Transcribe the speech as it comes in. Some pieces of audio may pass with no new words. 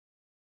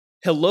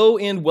Hello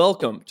and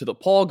welcome to the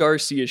Paul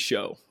Garcia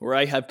Show, where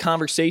I have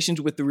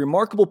conversations with the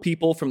remarkable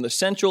people from the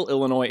Central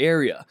Illinois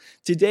area.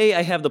 Today,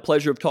 I have the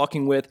pleasure of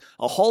talking with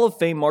a Hall of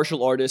Fame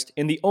martial artist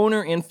and the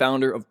owner and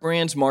founder of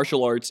Brand's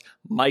Martial Arts,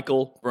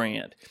 Michael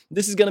Brand.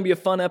 This is going to be a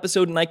fun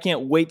episode, and I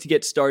can't wait to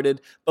get started.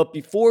 But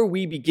before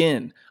we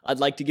begin, I'd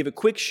like to give a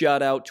quick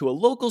shout out to a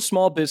local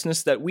small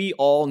business that we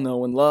all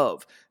know and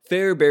love.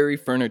 Fairbury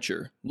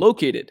Furniture,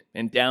 located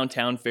in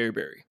downtown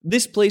Fairbury.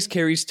 This place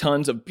carries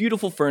tons of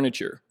beautiful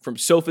furniture, from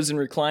sofas and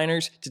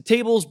recliners to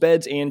tables,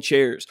 beds, and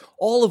chairs,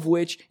 all of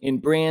which in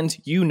brands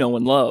you know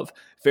and love.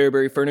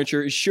 Fairbury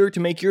Furniture is sure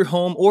to make your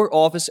home or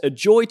office a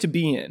joy to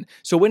be in,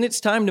 so when it's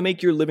time to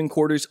make your living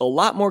quarters a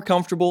lot more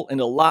comfortable and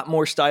a lot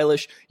more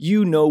stylish,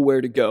 you know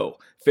where to go.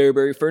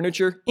 Fairbury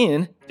Furniture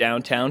in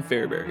downtown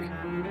Fairbury.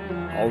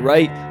 All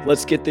right,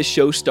 let's get this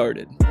show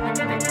started.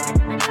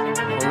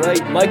 All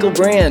right, Michael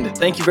Brand,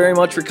 thank you very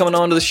much for coming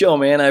on to the show,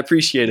 man. I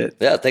appreciate it.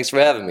 Yeah, thanks for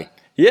having me.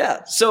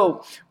 Yeah,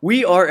 so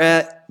we are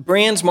at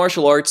Brand's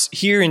Martial Arts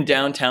here in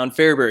downtown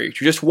Fairbury,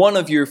 just one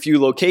of your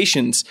few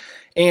locations.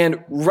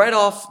 And right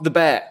off the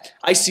bat,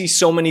 I see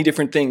so many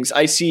different things.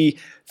 I see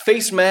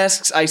face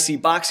masks, I see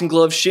boxing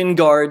gloves, shin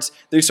guards,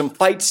 there's some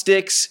fight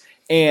sticks,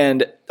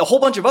 and a whole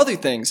bunch of other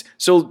things.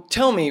 So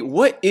tell me,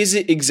 what is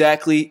it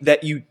exactly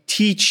that you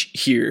teach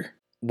here?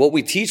 What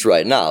we teach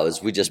right now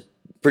is we just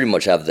pretty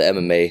much have the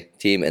MMA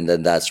team, and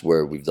then that's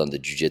where we've done the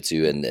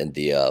jiu-jitsu and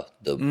the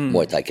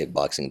Muay Thai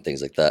kickboxing and things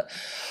like that.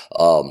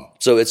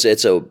 So it's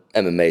a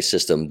MMA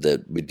system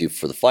that we do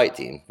for the fight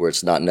team, where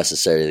it's not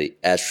necessarily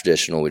as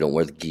traditional. We don't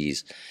wear the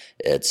gis.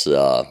 It's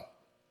the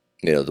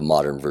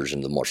modern version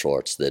of the martial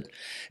arts. That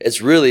it's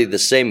really the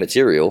same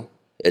material.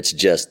 It's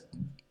just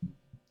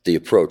the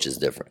approach is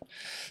different.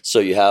 So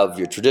you have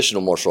your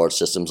traditional martial arts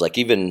systems, like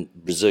even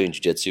Brazilian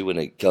Jiu-Jitsu when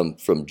it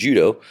comes from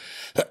Judo.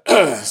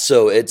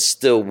 So it's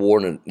still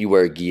worn, and you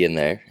wear a gi in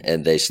there,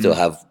 and they still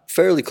have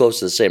fairly close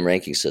to the same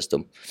ranking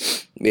system.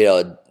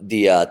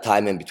 The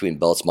time in between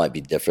belts might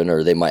be different,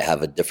 or they might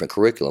have a different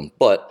curriculum,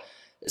 but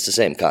it's the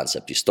same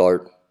concept.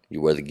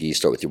 You wear the gi,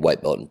 start with your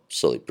white belt, and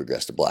slowly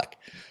progress to black.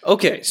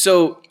 Okay,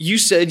 so you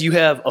said you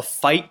have a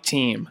fight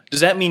team.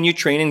 Does that mean you're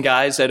training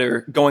guys that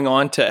are going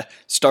on to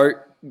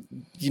start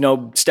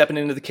stepping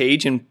into the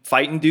cage and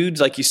fighting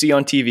dudes like you see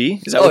on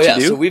TV? Is that what you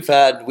do? So we've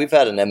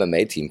had an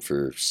MMA team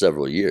for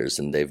several years,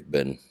 and they've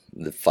been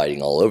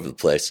fighting all over the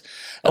place.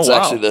 That's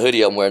actually the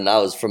hoodie I'm wearing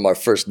now is from our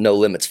first No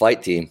Limits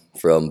fight team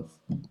from,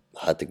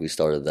 I think we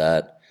started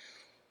that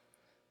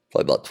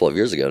probably about 12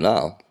 years ago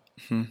now.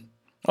 Mm-hmm.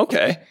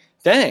 Okay,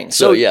 dang.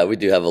 So yeah, we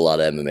do have a lot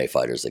of MMA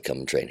fighters that come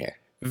and train here.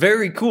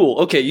 Very cool.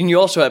 Okay, and you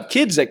also have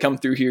kids that come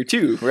through here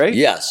too, right?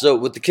 Yeah, so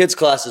with the kids'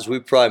 classes, we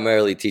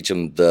primarily teach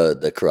them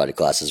the karate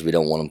classes. We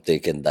don't want them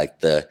thinking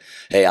like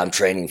hey, I'm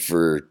training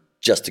for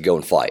just to go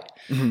and fight.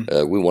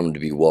 Mm-hmm. We want them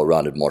to be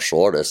well-rounded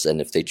martial artists, and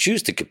if they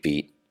choose to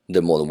compete,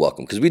 they're more than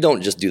welcome, because we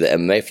don't just do the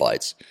MMA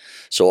fights.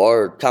 So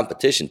our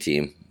competition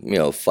team,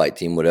 fight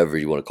team, whatever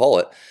you want to call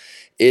it,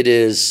 it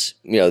is,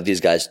 these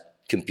guys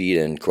compete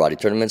in karate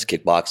tournaments,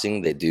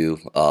 kickboxing, they do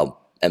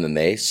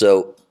MMA,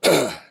 so...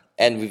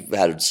 And we've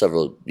had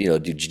several, do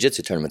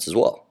jiu-jitsu tournaments as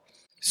well.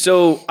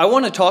 So I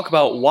want to talk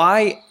about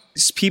why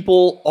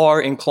people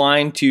are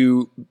inclined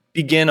to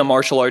begin a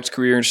martial arts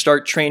career and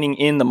start training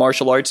in the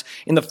martial arts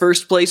in the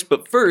first place.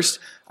 But first,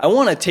 I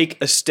want to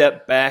take a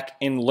step back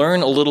and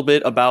learn a little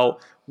bit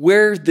about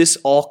where this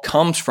all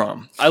comes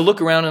from. I look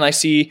around and I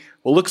see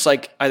what looks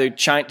like either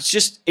China, it's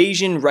just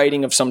Asian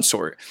writing of some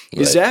sort.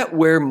 Right. Is that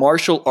where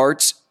martial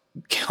arts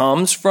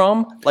comes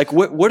from? Like,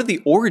 what are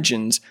the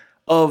origins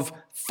of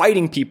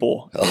fighting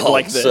people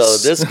like this? So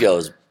this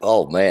goes,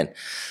 man.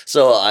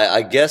 So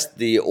I guess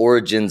the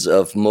origins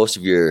of most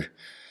of your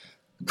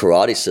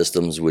karate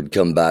systems would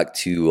come back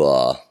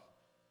to,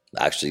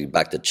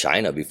 back to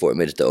China before it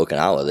made it to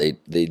Okinawa.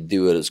 They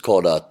do it, it's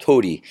called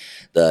Todi,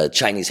 the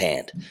Chinese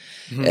hand.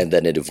 Mm-hmm. And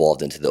then it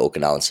evolved into the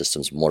Okinawan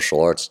systems of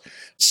martial arts.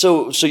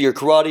 So your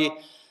karate,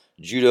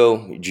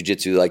 judo,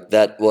 jiu-jitsu, like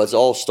that was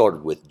all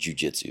started with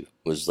jiu-jitsu,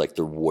 was like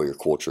the warrior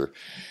culture.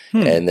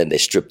 And then they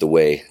stripped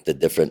away the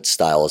different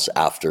styles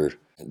after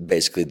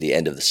basically the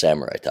end of the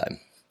samurai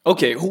time.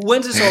 Okay,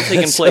 when's this all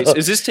taking place?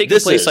 Is this taking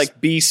place like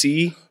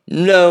BC?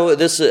 No,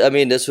 this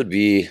would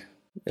be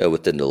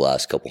within the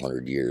last couple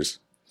hundred years.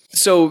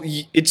 So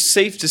it's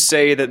safe to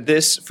say that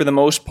this, for the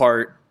most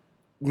part,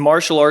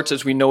 martial arts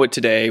as we know it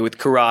today with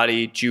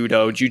karate,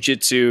 judo,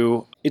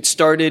 jiu-jitsu, it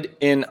started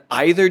in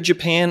either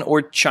Japan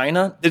or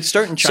China? Did it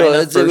start in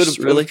China first?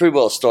 It would pretty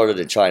well started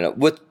in China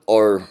with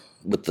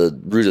the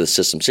root of the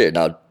systems here.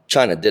 Now,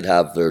 China did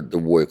have the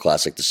warrior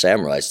classic, the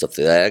samurai stuff.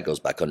 That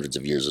goes back hundreds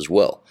of years as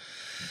well.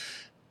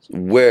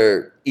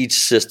 Where each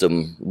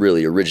system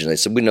really originated.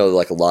 So we know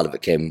like a lot of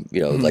it came,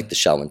 like the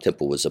Shaolin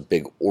Temple was a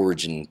big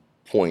origin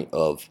point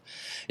of,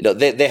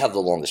 they have the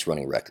longest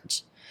running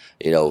records.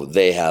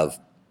 They have,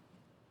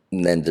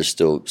 and then they're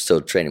still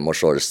training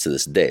martial artists to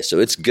this day. So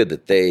it's good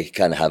that they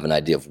kind of have an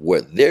idea of where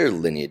their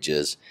lineage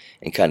is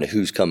and kind of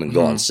who's come and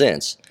gone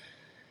since.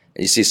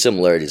 And you see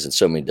similarities in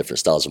so many different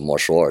styles of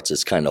martial arts.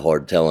 It's kind of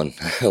hard telling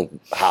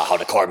how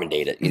to carbon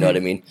date it. You know what I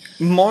mean?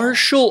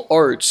 Martial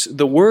arts,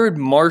 the word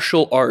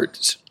martial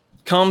arts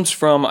comes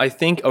from, I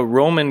think, a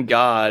Roman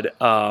god,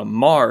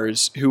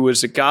 Mars, who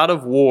was a god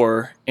of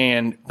war,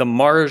 and the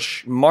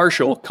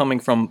martial,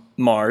 coming from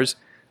Mars,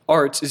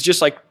 arts is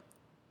just like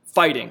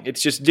fighting.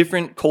 It's just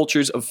different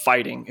cultures of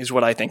fighting is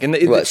what I think. And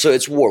right, so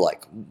it's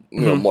warlike.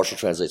 You know, martial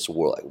translates to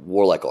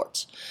warlike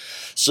arts.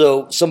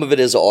 So some of it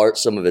is art,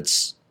 some of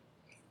it's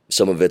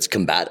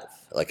combative.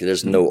 Like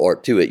there's no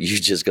art to it. You're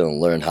just going to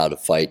learn how to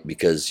fight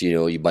because, you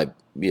know, you might,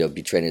 you know,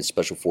 be training in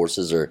special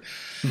forces or,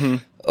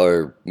 you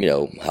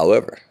know,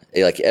 however.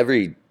 Like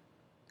every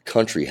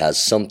country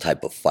has some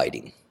type of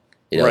fighting.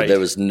 You know, there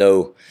was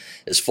no,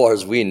 as far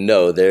as we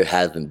know, there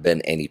hasn't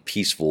been any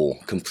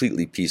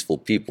completely peaceful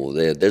people.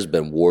 There's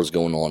been wars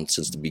going on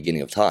since the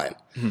beginning of time.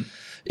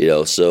 You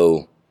know,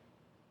 so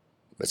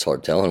it's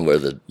hard telling where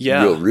the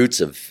real roots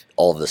of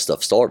all of this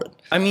stuff started.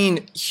 I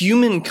mean,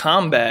 human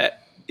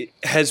combat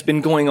has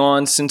been going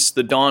on since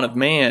the dawn of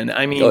man.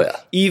 I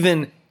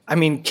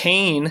mean,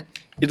 Cain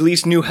at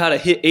least knew how to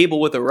hit Abel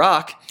with a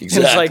rock.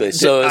 Exactly.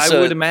 Like, I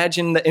would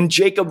imagine that, and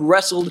Jacob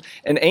wrestled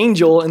an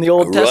angel in the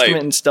Old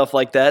Testament and stuff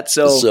like that.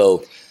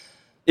 So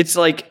it's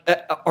like,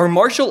 are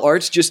martial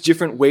arts just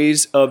different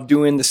ways of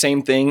doing the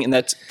same thing, and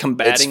that's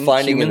combating It's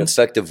finding humans?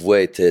 an effective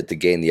way to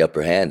gain the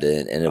upper hand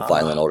in a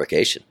violent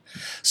altercation.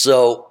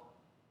 So,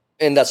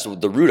 and that's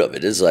the root of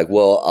it. Is like,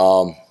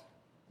 well,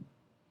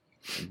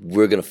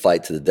 we're going to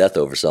fight to the death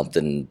over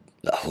something.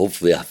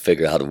 Hopefully I'll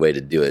figure out a way to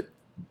do it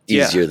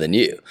easier than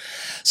you.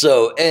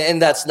 So,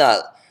 and that's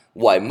not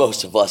why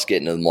most of us get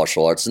into the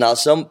martial arts. Now,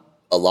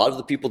 a lot of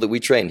the people that we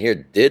train here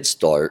did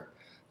start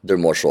their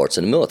martial arts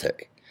in the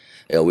military.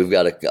 You know, we've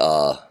got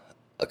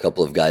a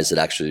couple of guys that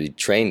actually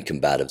train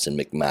combatives in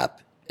McMap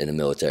in the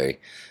military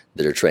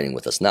that are training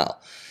with us now.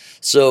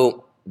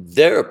 So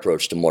their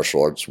approach to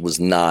martial arts was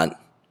not,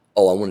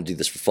 oh, I want to do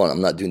this for fun.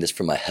 I'm not doing this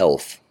for my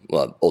health.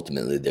 Well,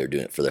 ultimately, they were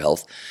doing it for their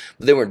health,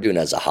 but they weren't doing it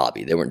as a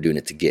hobby. They weren't doing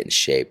it to get in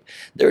shape.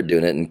 They were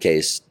doing it in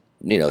case,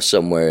 you know,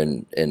 somewhere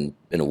in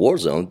a war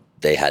zone,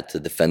 they had to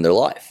defend their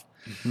life.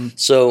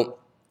 So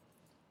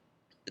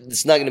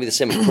it's not going to be the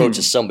same approach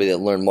as somebody that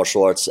learned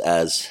martial arts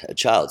as a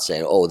child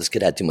saying, oh, this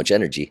kid had too much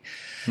energy.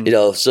 You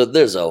know, so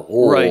there's a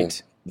whole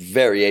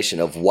variation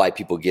of why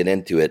people get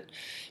into it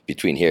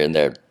between here and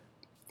there,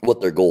 what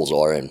their goals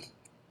are, and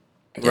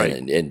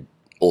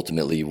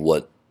ultimately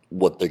what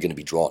they're going to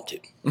be drawn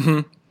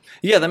to.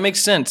 Yeah, that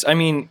makes sense. I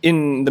mean,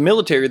 in the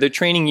military, they're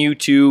training you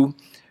to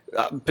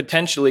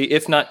potentially,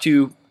 if not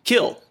to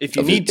kill, if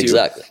you need to.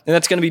 Exactly. And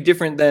that's going to be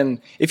different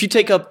than if you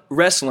take up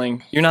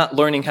wrestling, you're not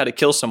learning how to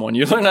kill someone.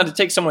 You learn how to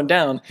take someone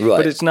down,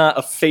 but it's not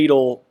a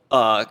fatal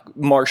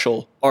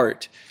martial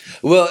art.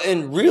 Well,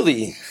 and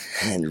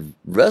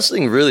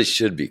wrestling really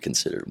should be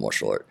considered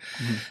martial art.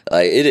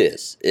 It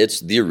is. It's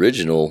the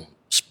original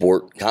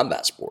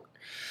combat sport.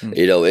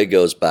 You know, it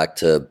goes back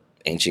to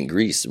ancient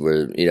Greece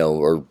where, you know,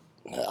 or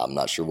I'm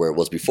not sure where it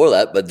was before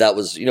that, but that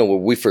was, you know, where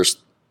we first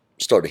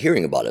started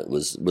hearing about it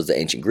was the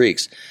ancient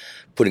Greeks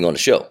putting on a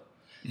show.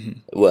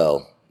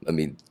 Well, I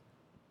mean,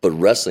 but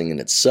wrestling in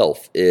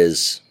itself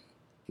is,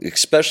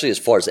 especially as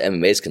far as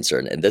MMA is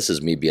concerned, and this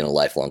is me being a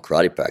lifelong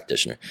karate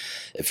practitioner,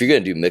 if you're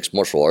going to do mixed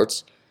martial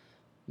arts,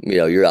 you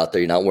know, you're out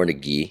there, you're not wearing a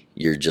gi,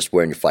 you're just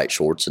wearing your fight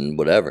shorts and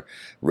whatever.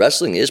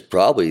 Wrestling is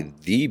probably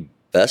the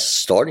best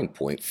starting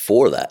point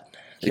for that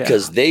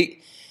because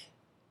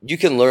you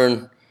can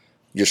learn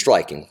your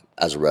striking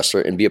as a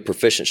wrestler and be a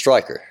proficient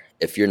striker.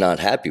 If you're not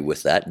happy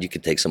with that, you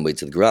could take somebody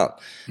to the ground.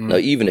 Now,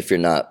 even if you're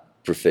not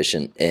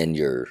proficient in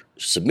your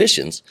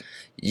submissions,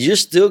 you're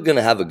still going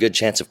to have a good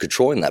chance of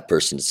controlling that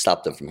person to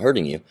stop them from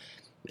hurting you.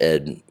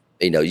 And,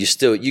 you know,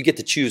 you get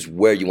to choose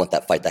where you want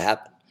that fight to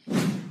happen.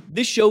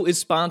 This show is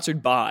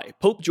sponsored by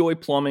Pope Joy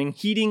Plumbing,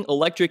 Heating,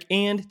 Electric,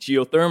 and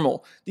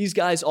Geothermal. These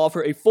guys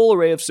offer a full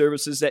array of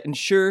services that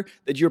ensure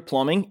that your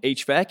plumbing,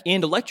 HVAC,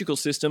 and electrical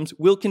systems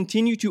will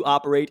continue to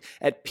operate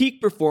at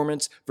peak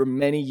performance for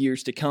many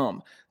years to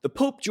come. The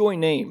Pope Joy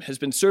name has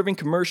been serving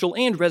commercial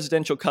and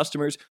residential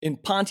customers in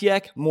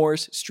Pontiac,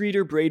 Morris,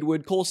 Streeter,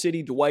 Braidwood, Coal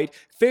City, Dwight,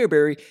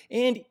 Fairbury,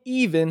 and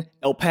even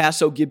El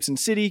Paso, Gibson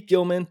City,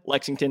 Gilman,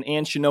 Lexington,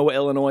 and Chenoa,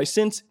 Illinois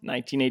since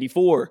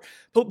 1984.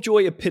 Pope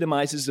Joy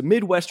epitomizes the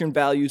Midwestern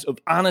values of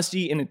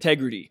honesty and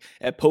integrity.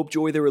 At Pope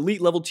Joy, their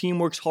elite-level team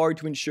works hard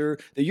to ensure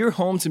that your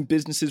homes and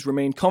businesses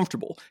remain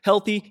comfortable,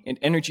 healthy, and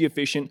energy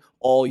efficient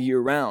all year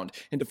round.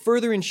 And to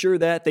further ensure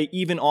that, they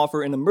even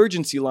offer an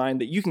emergency line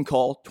that you can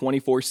call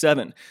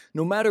 24/7.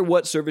 No matter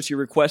what service you're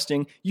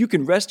requesting, you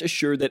can rest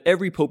assured that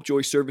every Pope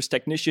Joy service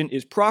technician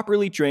is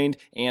properly trained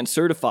and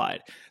certified.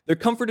 Their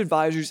comfort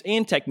advisors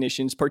and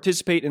technicians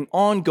participate in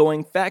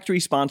ongoing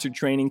factory-sponsored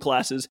training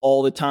classes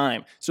all the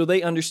time, so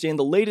they understand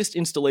the latest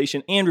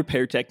installation and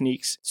repair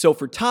techniques. So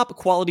for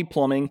top-quality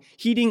plumbing,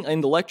 heating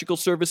and electrical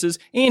services,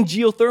 and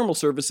geothermal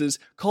services,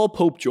 call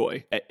Pope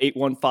Joy at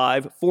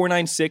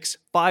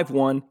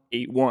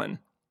 815-496-5181.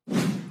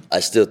 I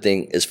still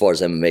think, as far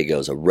as MMA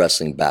goes, a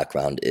wrestling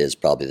background is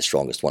probably the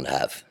strongest one to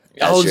have.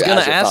 I was going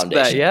to ask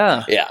that,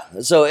 yeah. Yeah.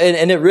 So,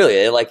 and it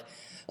really, like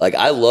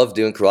I love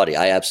doing karate.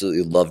 I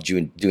absolutely love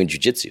doing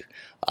jiu-jitsu.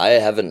 I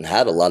haven't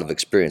had a lot of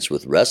experience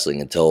with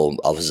wrestling until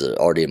I was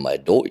already in my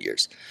adult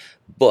years.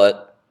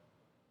 But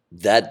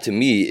that, to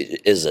me,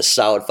 is a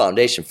solid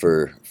foundation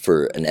for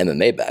an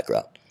MMA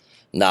background.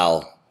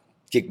 Now,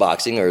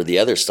 kickboxing or the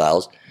other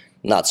styles,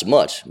 not so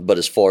much. But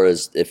as far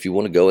as if you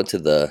want to go into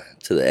the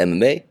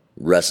MMA,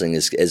 wrestling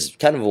is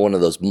kind of one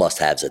of those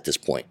must-haves at this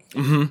point.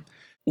 Mm-hmm.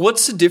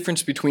 What's the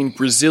difference between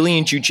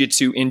Brazilian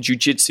Jiu-Jitsu and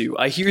Jiu-Jitsu?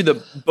 I hear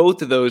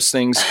both of those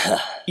things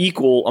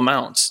equal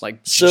amounts,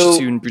 like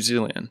Jiu-Jitsu and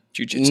Brazilian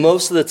Jiu-Jitsu.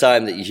 Most of the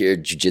time that you hear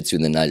Jiu-Jitsu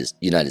in the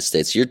United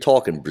States, you're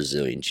talking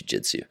Brazilian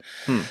Jiu-Jitsu.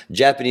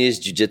 Japanese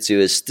Jiu-Jitsu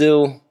is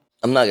still,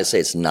 I'm not going to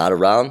say it's not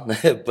around,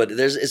 but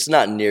it's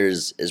not near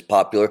as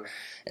popular.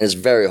 And it's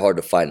very hard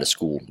to find a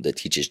school that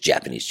teaches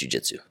Japanese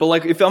Jiu-Jitsu. But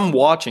like if I'm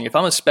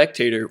a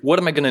spectator, what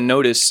am I going to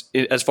notice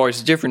as far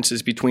as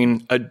differences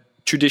between a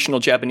traditional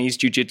Japanese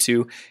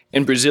Jiu-Jitsu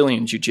and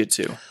Brazilian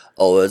Jiu-Jitsu?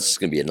 Oh, it's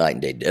going to be a night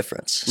and day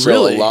difference. So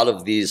really? A lot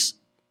of these,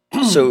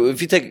 so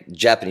if you take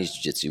Japanese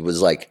Jiu-Jitsu, was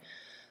like,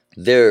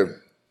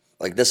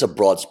 that's a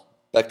broad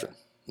spectrum.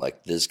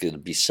 Like there's going to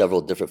be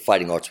several different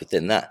fighting arts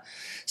within that.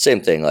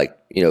 Same thing, like,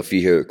 if you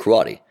hear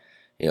karate,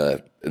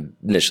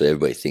 initially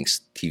everybody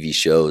thinks TV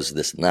shows,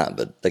 this and that,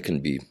 but that can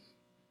be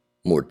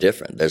more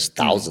different. There's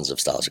thousands of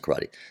styles of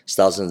karate.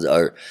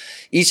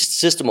 Each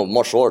system of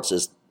martial arts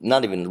is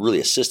not even really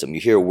a system.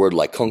 You hear a word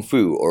like kung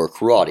fu or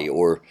karate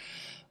or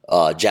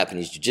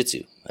Japanese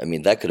jiu-jitsu. I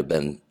mean, that could have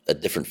been a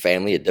different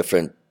family, a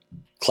different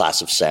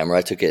class of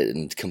samurai took it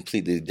in a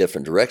completely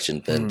different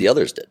direction than the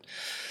others did.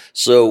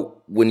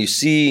 So when you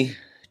see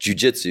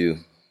jiu-jitsu,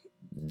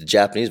 the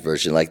Japanese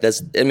version,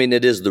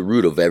 it is the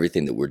root of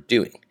everything that we're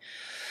doing.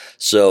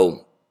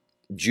 So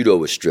judo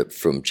was stripped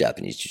from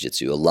Japanese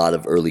jiu-jitsu. A lot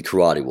of early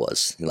karate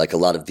was, like a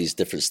lot of these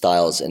different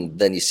styles. And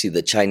then you see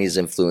the Chinese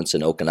influence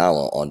in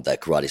Okinawa on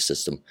that karate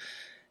system.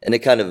 And it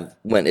kind of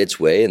went its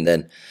way. And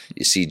then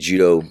you see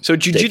judo. So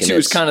jiu-jitsu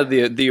is kind of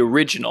the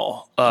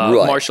original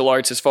martial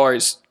arts as far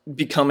as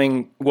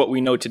becoming what we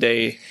know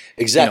today.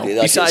 Exactly.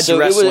 Besides so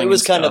wrestling, it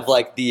was kind of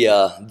like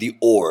the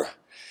ore.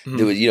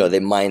 They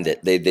mined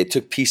it. They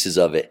took pieces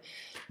of it.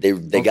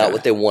 They got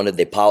what they wanted.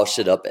 They polished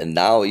it up, and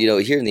now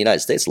here in the United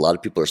States, a lot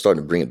of people are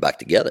starting to bring it back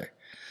together.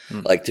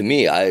 Like to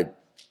me, I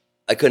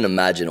couldn't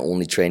imagine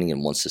only training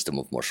in one system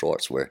of martial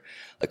arts. Where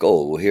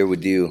here we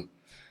do,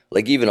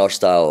 like even our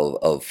style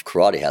of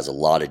karate has a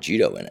lot of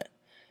judo in it,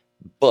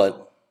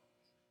 but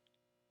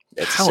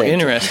how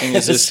interesting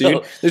is this,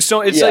 dude? It's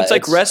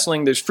like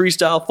wrestling. There's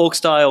freestyle, folk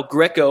style,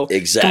 Greco.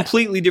 Exactly.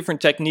 Completely different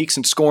techniques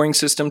and scoring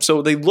systems.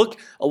 So they look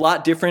a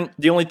lot different.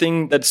 The only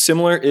thing that's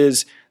similar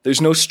is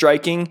there's no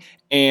striking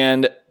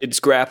and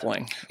it's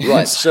grappling.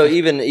 Right. So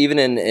even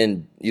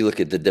in you look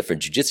at the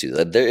different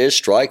jiu-jitsu, there is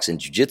strikes in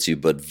jiu-jitsu,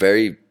 but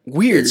very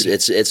weird.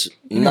 It's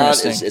not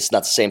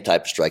the same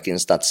type of striking.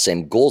 It's not the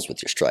same goals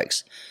with your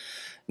strikes.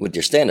 With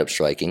your stand-up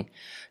striking,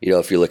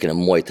 if you're looking at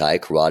Muay Thai,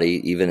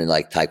 karate, even in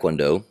like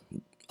Taekwondo,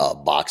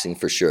 boxing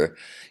for sure,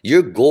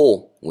 your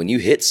goal when you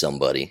hit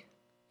somebody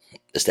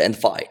is to end the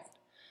fight.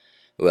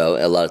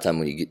 Well, a lot of time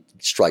when you get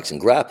strikes and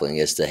grappling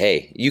is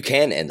you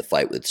can end the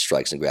fight with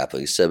strikes and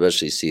grappling,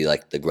 especially see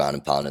like the ground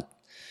and pound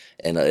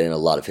and a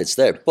lot of hits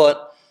there.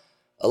 But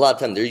a lot of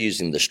time they're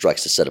using the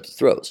strikes to set up the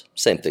throws.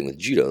 Same thing with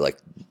judo. Like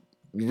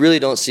you really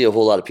don't see a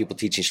whole lot of people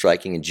teaching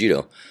striking in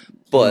judo,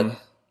 but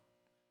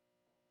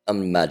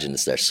I'm imagining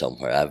it's there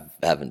somewhere.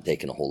 I haven't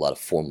taken a whole lot of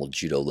formal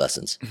judo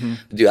lessons. I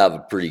do have a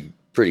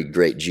pretty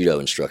great judo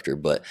instructor,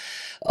 but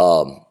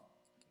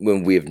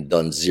when we've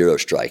done zero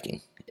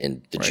striking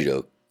in the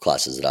judo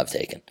classes that I've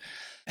taken.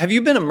 Have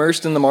you been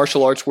immersed in the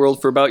martial arts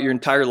world for about your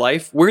entire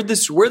life? Where'd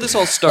this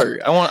all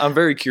start? I'm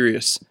very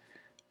curious.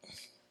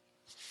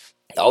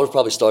 I was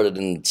probably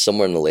started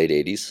somewhere in the late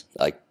 80s.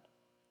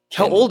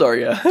 How old are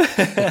you?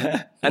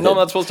 I know I'm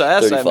not supposed to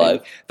ask 35.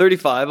 that.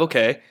 35,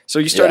 okay. So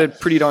you started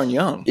pretty darn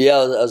young. Yeah,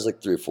 I was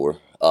like 3 or 4.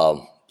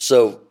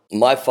 So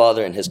my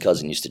father and his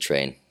cousin used to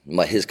train.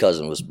 His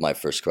cousin was my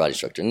first karate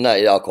instructor. And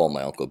I'll call him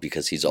my uncle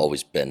because he's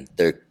always been,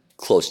 they're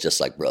close just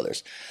like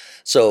brothers.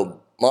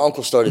 So my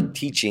uncle started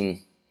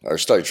training,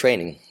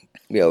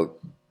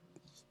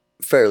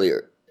 fairly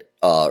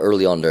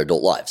early on in their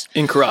adult lives.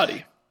 In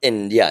karate?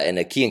 In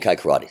a Ki and Kai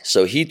karate.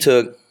 So he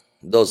took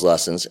those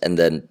lessons and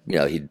then,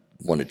 he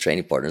wanted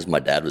training partners. My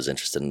dad was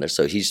interested in there.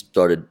 So he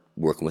started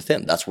working with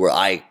him. That's where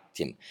I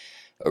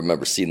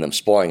remember seeing them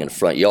sparring in the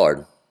front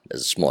yard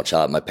as a small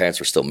child. My parents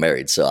were still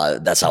married. So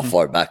that's how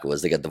far back it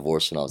was. They got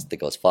divorced when I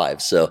was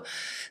 5. So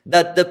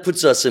that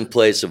puts us in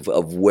place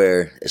of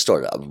where it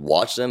started. I would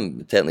watch them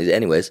intently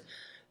anyways.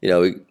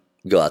 We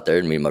go out there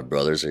and me and my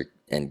brothers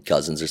and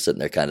cousins are sitting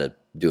there kind of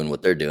doing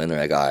what they're doing. They're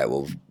like, all right,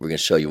 well, we're going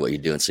to show you what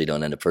you're doing so you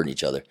don't end up hurting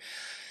each other.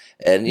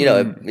 And,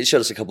 it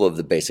showed us a couple of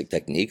the basic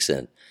techniques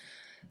and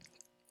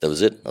that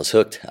was it. I was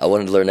hooked. I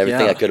wanted to learn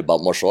everything I could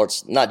about martial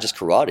arts, not just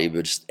karate,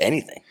 but just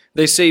anything.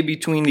 They say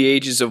between the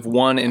ages of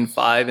 1 and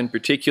 5 in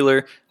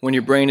particular, when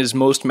your brain is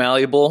most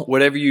malleable,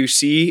 whatever you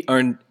see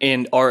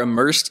and are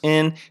immersed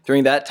in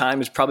during that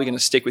time is probably going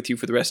to stick with you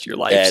for the rest of your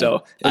life. And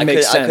so it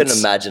makes sense. I couldn't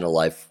imagine a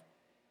life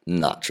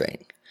not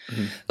training.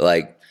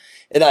 Like,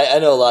 and I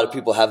know a lot of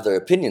people have their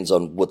opinions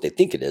on what they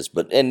think it is,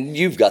 and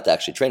you've got to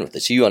actually train with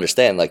it. So you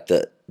understand like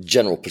the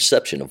general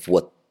perception of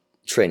what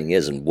training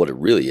is and what it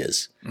really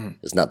is.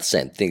 It's not the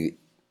same thing.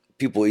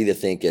 People either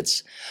think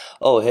it's,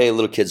 oh, hey,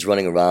 little kids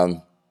running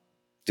around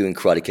doing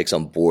karate kicks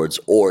on boards,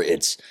 or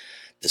it's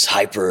this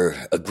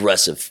hyper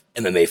aggressive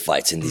MMA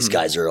fights, and these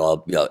guys are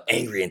all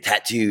angry and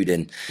tattooed,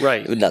 and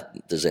right. Not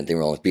that there's anything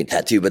wrong with being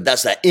tattooed, but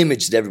that's that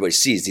image that everybody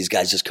sees. These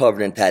guys just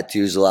covered in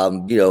tattoos, a lot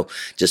of them,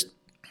 just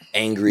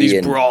angry these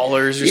and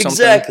brawlers or something.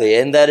 Exactly,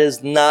 and that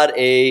is not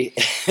it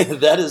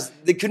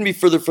couldn't be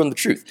further from the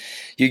truth.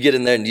 You get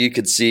in there and you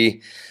could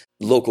see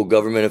local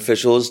government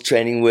officials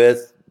training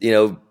with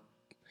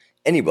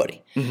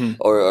anybody,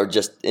 or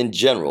just in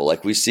general.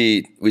 Like we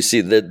see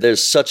that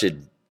there's such a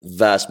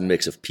vast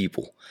mix of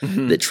people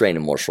that train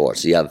in martial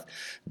arts. So you have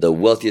the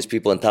wealthiest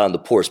people in town, the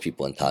poorest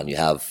people in town. You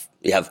have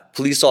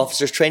police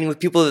officers training with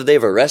people that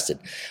they've arrested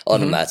on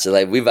the mat. So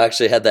like we've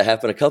actually had that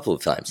happen a couple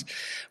of times,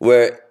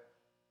 where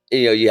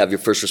you have your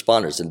first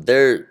responders, and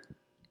they're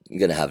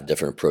going to have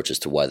different approaches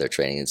to why they're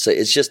training. And so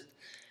it's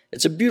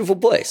a beautiful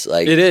place.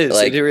 Like it is.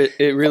 Like,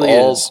 it really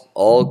is.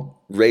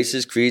 All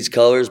races, creeds,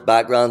 colors,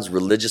 backgrounds,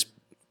 religious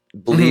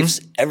beliefs.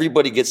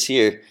 Everybody gets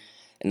here,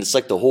 and it's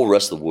like the whole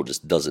rest of the world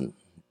just doesn't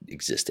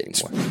exist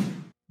anymore.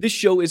 This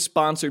show is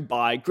sponsored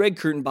by Greg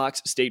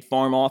Kurtenbach's State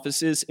Farm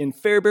offices in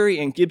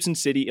Fairbury and Gibson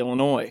City,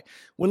 Illinois.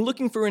 When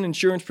looking for an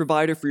insurance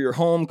provider for your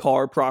home,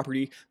 car,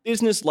 property,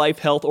 business, life,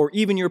 health, or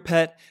even your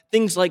pet,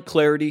 things like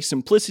clarity,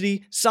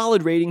 simplicity,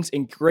 solid ratings,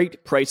 and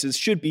great prices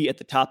should be at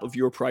the top of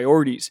your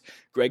priorities.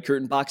 Greg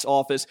Kurtenbach's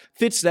office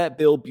fits that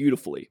bill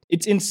beautifully.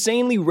 It's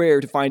insanely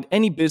rare to find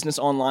any business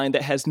online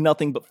that has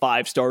nothing but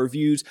 5-star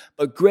reviews,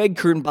 but Greg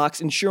Kurtenbach's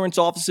insurance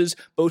offices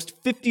boast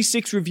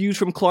 56 reviews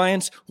from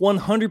clients,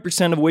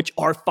 100% of which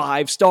are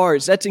 5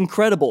 stars. That's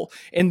incredible.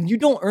 And you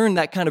don't earn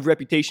that kind of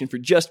reputation for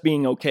just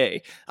being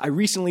okay. I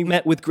recently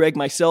met with Greg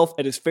myself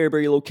at his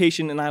Fairbury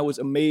location, and I was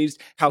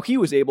amazed how he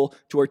was able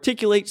to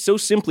articulate so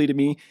simply to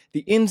me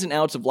the ins and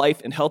outs of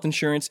life and health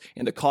insurance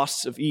and the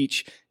costs of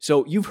each.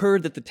 So you've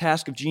heard that the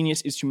task of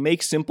genius is to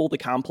make simple the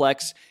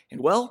complex. And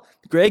well,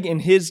 Greg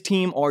and his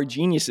team are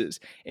geniuses.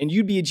 And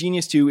you'd be a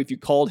genius too if you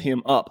called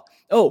him up.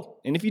 Oh,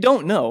 and if you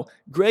don't know,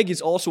 Greg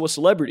is also a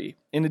celebrity.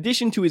 In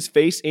addition to his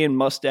face and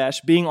mustache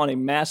being on a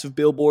massive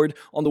billboard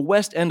on the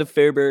west end of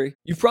Fairbury,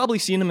 you've probably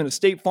seen him in a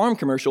State Farm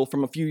commercial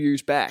from a few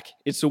years back.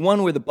 It's the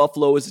one where the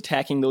buffalo is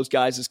attacking those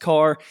guys'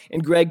 car,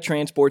 and Greg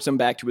transports them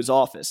back to his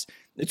office.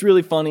 It's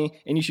really funny,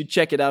 and you should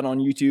check it out on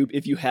YouTube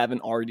if you haven't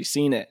already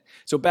seen it.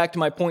 So back to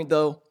my point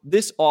though,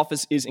 this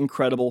office is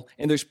incredible,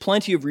 and there's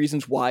plenty of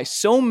reasons why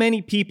so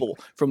many people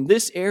from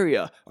this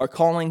area are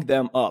calling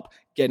them up,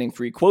 getting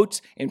free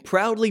quotes, and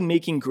proudly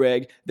making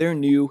Greg their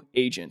new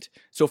agent.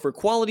 So for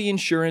quality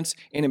insurance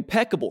and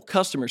impeccable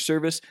customer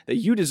service that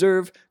you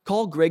deserve,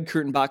 call Greg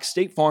Kurtenbach's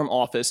State Farm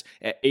office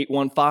at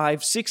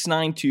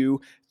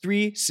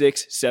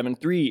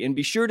 815-692-3673, and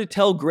be sure to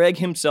tell Greg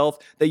himself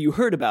that you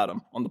heard about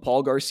him on the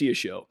Paul Garcia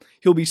Show.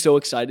 He'll be so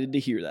excited to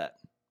hear that.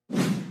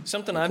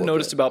 Something I've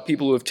noticed about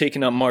people who have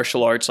taken up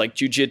martial arts like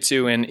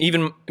jiu-jitsu, and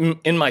even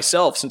in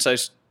myself, since I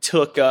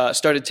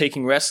started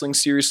taking wrestling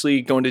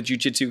seriously, going to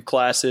jiu-jitsu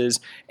classes,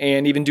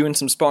 and even doing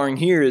some sparring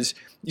here, is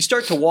you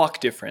start to walk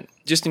different.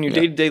 Just in your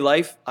day-to-day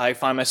life, I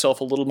find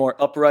myself a little more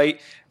upright,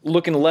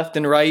 looking left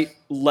and right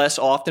less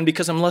often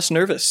because I'm less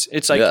nervous.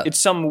 It's like it's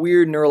some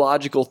weird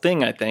neurological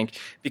thing, I think,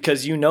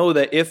 because you know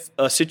that if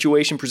a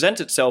situation presents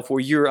itself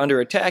where you're under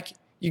attack,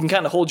 you can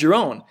kind of hold your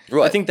own.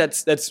 Right. I think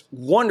that's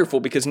wonderful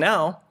because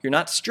now you're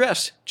not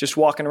stressed just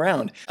walking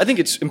around. I think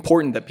it's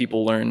important that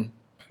people learn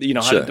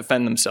how to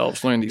defend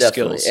themselves, learn these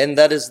skills. And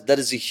that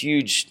is a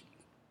huge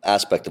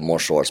aspect of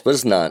martial arts, but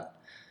it's not,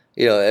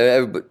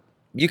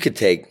 you could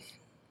take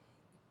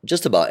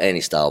just about any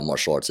style of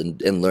martial arts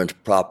and learn to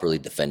properly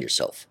defend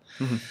yourself.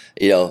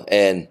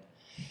 And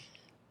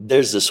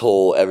there's this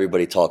whole,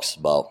 everybody talks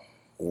about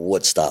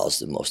what style is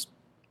the most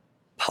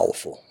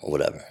powerful or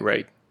whatever.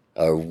 Right.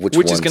 Or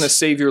which is going to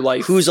save your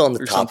life. Who's on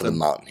the top of the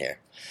mountain here?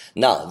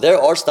 Now,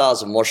 there are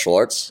styles of martial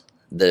arts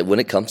that when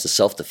it comes to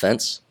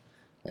self-defense,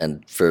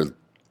 and for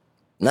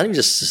not even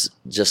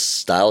just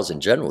styles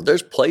in general,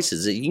 there's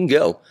places that you can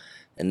go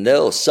and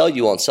they'll sell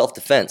you on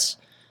self-defense,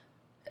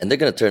 and they're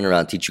going to turn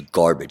around and teach you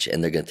garbage,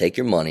 and they're going to take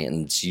your money,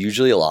 and it's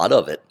usually a lot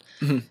of it,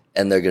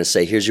 and they're going to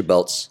say, here's your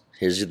belts,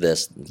 here's your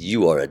this,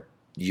 you're a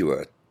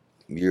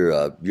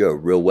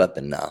real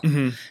weapon now.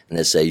 And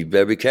they say, you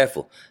better be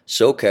careful.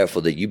 So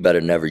careful that you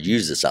better never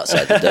use this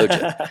outside the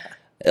dojo.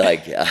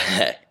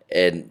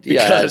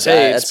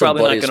 It's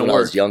probably not going to work. When I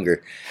was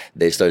younger,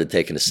 they started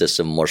taking a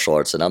system of martial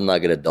arts, and I'm not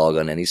going to dog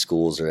on any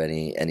schools or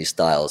any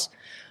styles,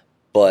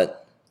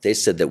 but they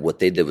said that what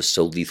they did was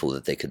so lethal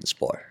that they couldn't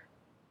spar.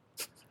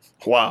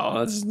 Wow,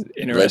 that's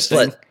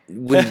interesting.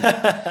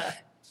 But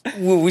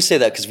We say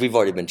that because we've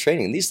already been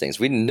training these things.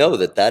 We know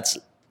that that's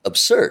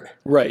absurd.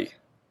 Right.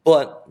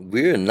 But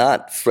we're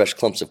not fresh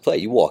clumps of clay.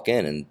 You walk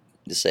in and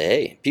you say,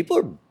 hey, people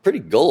are pretty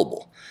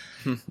gullible.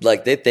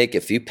 Like they think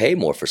if you pay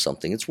more for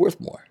something, it's worth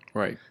more.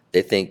 Right.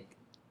 They think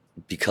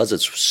because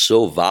it's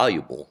so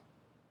valuable,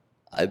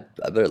 I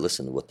better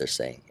listen to what they're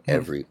saying,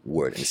 every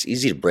word. And it's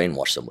easy to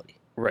brainwash somebody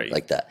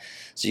like that.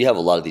 So you have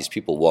a lot of these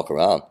people walk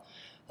around.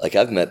 Like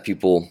I've met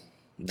people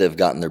that have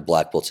gotten their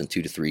black belts in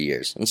 2 to 3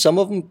 years. And some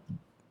of them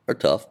are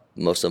tough.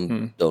 Most of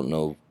them don't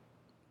know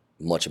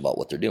much about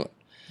what they're doing.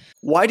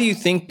 Why do you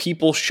think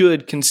people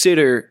should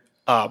consider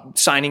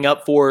signing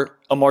up for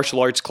a martial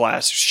arts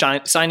class,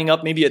 signing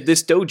up maybe at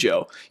this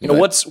dojo? You know,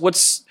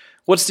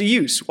 what's the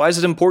use? Why is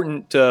it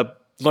important to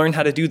learn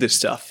how to do this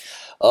stuff?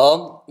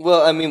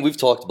 Well, I mean, we've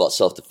talked about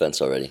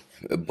self-defense already,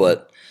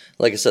 but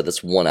like I said,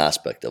 that's one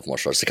aspect of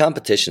martial arts. The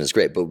competition is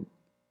great, but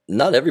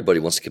not everybody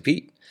wants to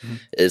compete.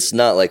 It's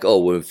not like, oh,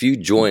 well, if you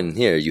join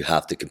here, you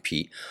have to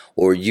compete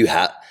or you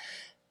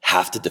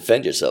have to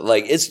defend yourself.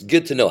 Like, it's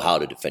good to know how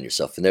to defend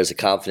yourself. And there's a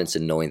confidence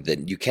in knowing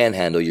that you can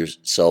handle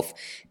yourself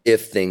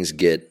if things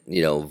get,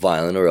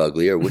 violent or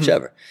ugly or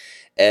whichever.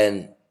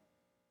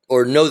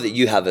 Or know that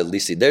you have at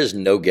least, there's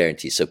no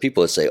guarantee. So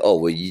people say, oh,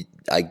 well,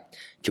 I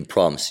can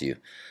promise you,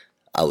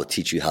 I will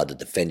teach you how to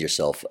defend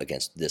yourself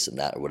against this and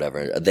that or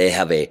whatever. They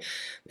have a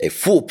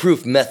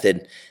foolproof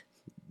method.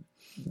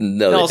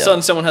 No, and all of a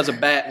sudden someone has a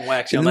bat and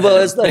whacks you on the head.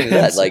 Well, it's not even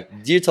that. Like,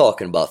 you're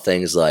talking about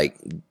things like,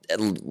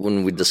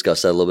 when we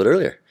discussed that a little bit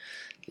earlier,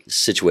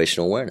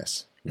 situational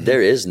awareness.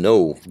 There is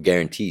no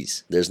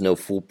guarantees. There's no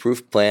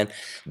foolproof plan.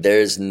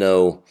 There's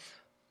no,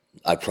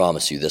 I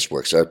promise you this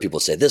works. Or people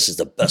say, this is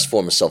the best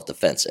form of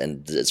self-defense.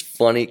 And it's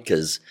funny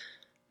because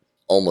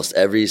almost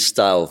every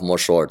style of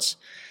martial arts,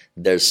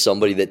 there's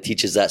somebody that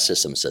teaches that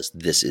system and says,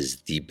 this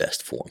is the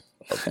best form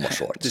of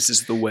martial arts. This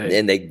is the way.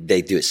 And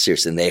they do it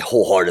seriously, and they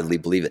wholeheartedly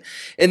believe it.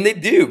 And they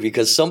do,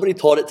 because somebody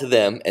taught it to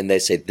them, and they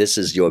say, this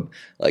is your,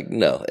 like,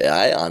 no,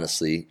 I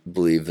honestly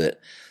believe that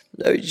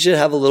you should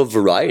have a little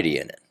variety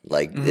in it.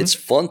 Like, it's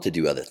fun to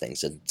do other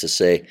things, and to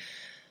say,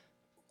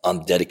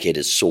 I'm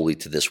dedicated solely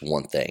to this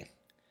one thing.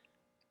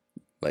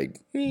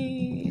 Like,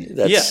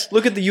 that's...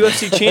 look at the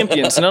UFC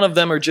champions. None of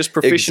them are just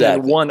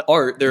proficient in one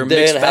art. They're a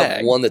mixed bag. They're going to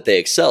have one that they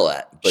excel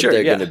at, but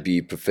they're going to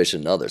be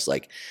proficient in others.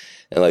 Like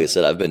I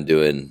said, I've been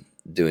doing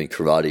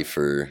karate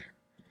for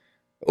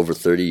over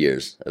 30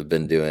 years. I've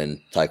been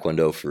doing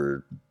taekwondo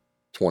for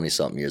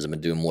 20-something years. I've been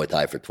doing Muay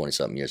Thai for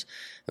 20-something years.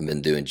 I've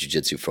been doing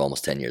jiu-jitsu for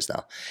almost 10 years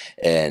now.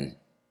 And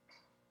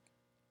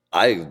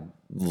I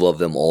love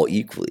them all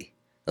equally.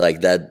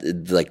 Like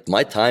that, like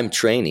my time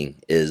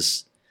training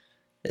is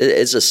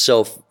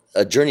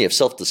a journey of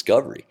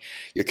self-discovery.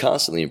 You're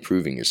constantly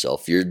improving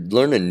yourself. You're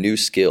learning new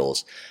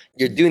skills.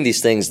 You're doing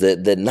these things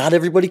that not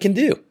everybody can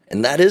do.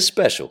 And that is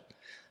special.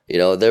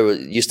 There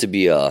used to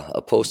be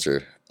a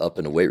poster up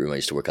in the weight room I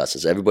used to work out that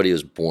says everybody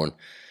was born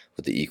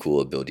with the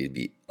equal ability to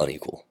be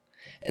unequal.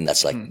 And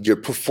that's like your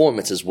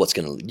performance is what's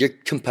going to, your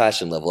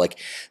compassion level, like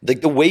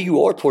the way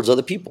you are towards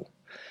other people.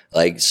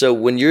 Like, so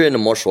when you're in the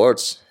martial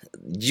arts,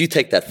 you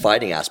take that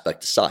fighting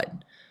aspect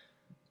aside.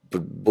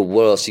 But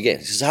what else you get?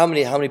 Because how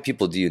many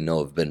people do you know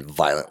have been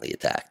violently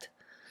attacked?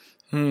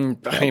 I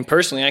mean,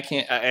 personally, I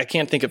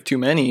can't think of too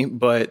many,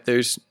 but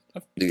there's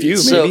a few,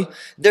 so maybe.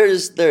 There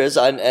is,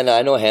 and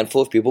I know a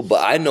handful of people,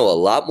 but I know a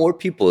lot more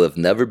people that have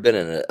never been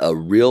in a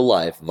real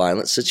life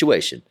violent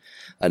situation.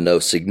 I know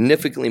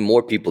significantly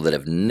more people that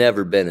have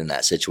never been in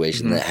that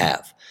situation that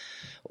have,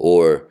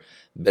 or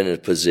been in a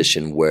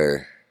position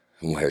where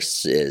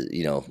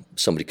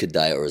somebody could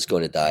die or is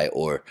going to die,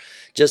 or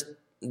just,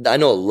 I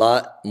know a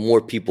lot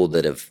more people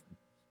that have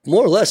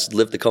more or less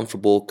lived a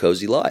comfortable,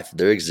 cozy life.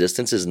 Their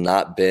existence has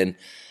not been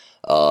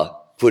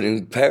put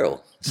in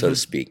peril, so to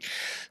speak.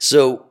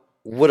 So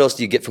what else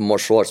do you get from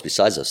martial arts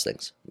besides those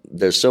things?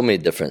 There's so many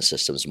different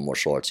systems of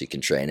martial arts you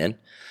can train in.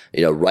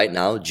 Right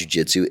now,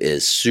 jiu-jitsu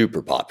is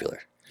super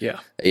popular. Yeah.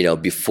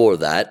 Before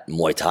that,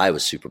 Muay Thai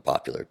was super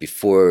popular.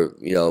 Before,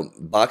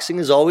 boxing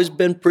has always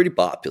been pretty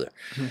popular.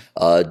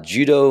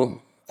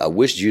 Judo, I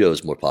wish judo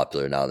was more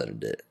popular now than it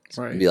did.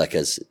 Right.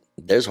 Because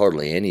there's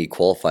hardly any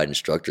qualified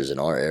instructors in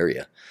our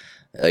area.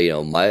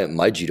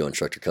 My judo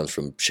instructor comes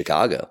from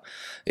Chicago.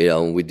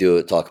 We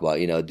talk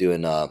about,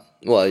 doing,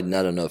 well, I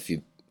don't know if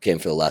you came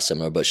for the last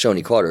seminar, but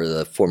Shoney Carter,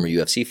 the former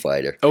UFC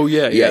fighter. Oh,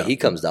 yeah. Yeah, he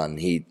comes down and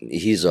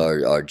he's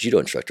our judo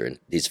instructor, and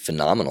he's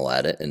phenomenal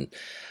at it. And,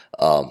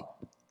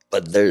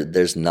 but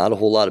there's not a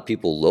whole lot of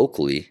people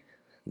locally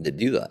that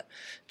do that.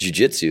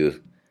 Jiu-jitsu,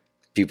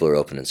 people are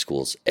opening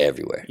schools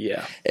everywhere.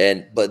 Yeah.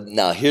 But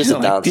now here's the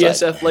downside.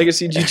 PSF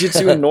Legacy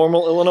Jiu-Jitsu in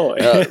Normal, Illinois.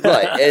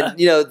 Right.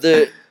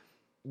 And,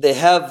 they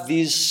have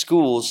these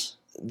schools,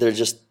 they're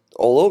just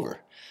all over.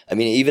 I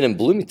mean, even in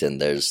Bloomington,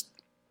 there's,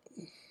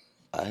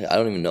 I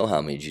don't even know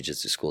how many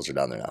jiu-jitsu schools are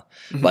down there now.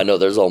 But I know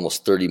there's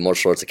almost 30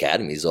 martial arts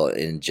academies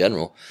in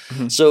general.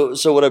 So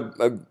what I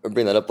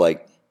bring that up,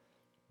 like,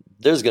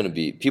 there's going to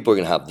be, people are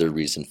going to have their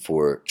reason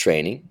for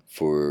training,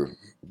 for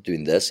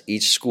doing this.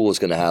 Each school is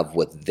going to have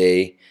what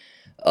they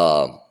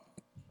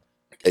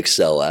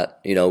excel at,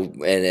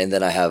 and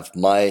then I have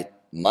my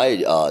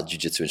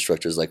jiu-jitsu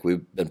instructors. Like,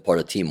 we've been part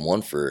of Team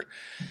One for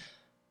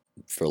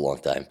a long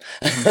time.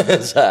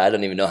 So I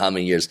don't even know how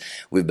many years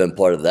we've been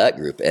part of that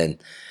group. And,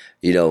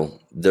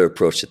 their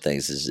approach to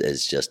things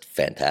is just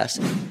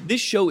fantastic. This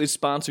show is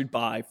sponsored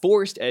by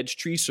Forest Edge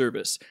Tree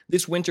Service.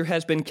 This winter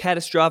has been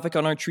catastrophic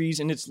on our trees,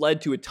 and it's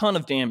led to a ton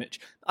of damage.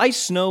 Ice,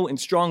 snow, and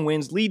strong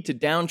winds lead to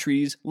downed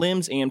trees,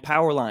 limbs, and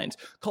power lines,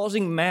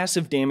 causing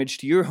massive damage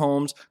to your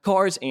homes,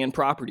 cars, and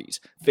properties.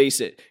 Face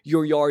it,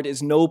 your yard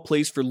is no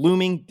place for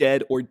looming,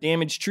 dead, or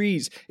damaged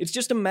trees. It's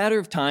just a matter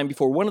of time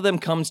before one of them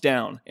comes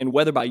down, and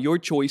whether by your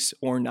choice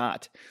or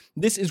not.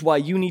 This is why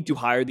you need to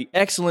hire the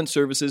excellent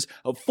services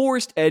of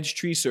Forest Edge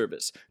Tree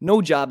Service.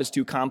 No job is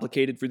too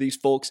complicated for these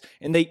folks,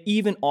 and they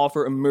even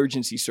offer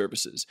emergency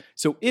services.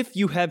 So if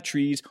you have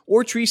trees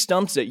or tree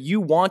stumps that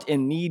you want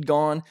and need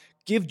gone,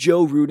 give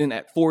Joe Rudin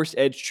at Forest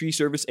Edge Tree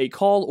Service a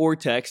call or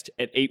text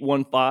at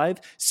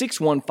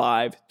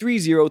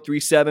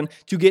 815-615-3037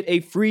 to get a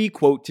free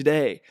quote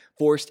today.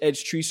 Forest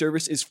Edge Tree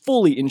Service is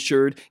fully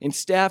insured and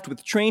staffed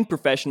with trained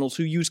professionals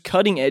who use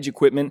cutting-edge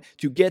equipment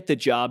to get the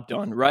job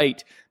done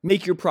right.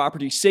 Make your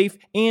property safe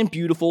and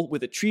beautiful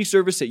with a tree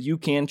service that you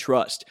can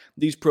trust.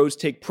 These pros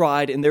take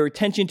pride in their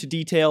attention to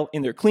detail,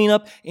 in their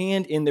cleanup,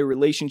 and in their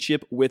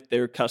relationship with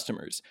their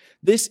customers.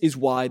 This is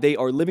why they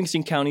are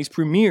Livingston County's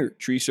premier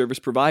tree service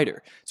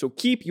provider. So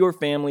keep your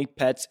family,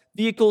 pets,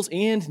 vehicles,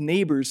 and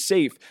neighbors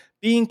safe.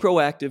 Being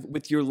proactive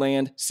with your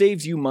land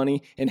saves you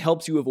money and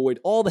helps you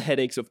avoid all the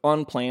headaches of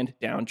unplanned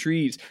downed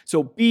trees.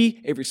 So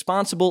be a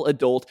responsible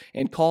adult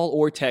and call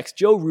or text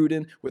Joe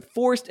Rudin with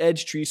Forest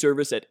Edge Tree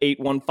Service at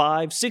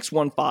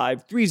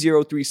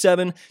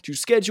 815-615-3037 to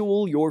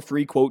schedule your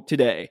free quote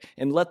today,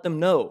 and let them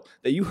know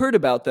that you heard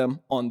about them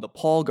on The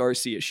Paul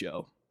Garcia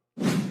Show.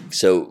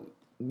 So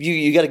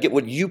you got to get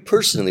what you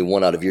personally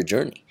want out of your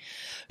journey,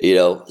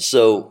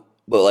 So,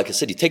 but like I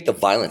said, you take the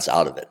violence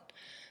out of it.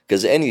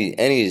 Because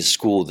any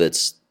school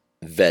that's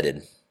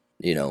vetted,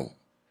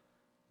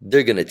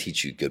 they're going to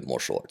teach you good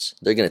martial arts.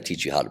 They're going to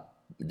teach you how to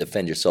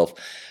defend yourself,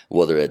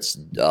 whether it's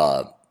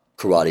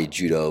karate,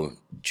 judo,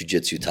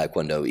 jiu-jitsu,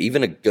 taekwondo.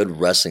 Even a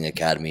good wrestling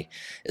academy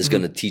is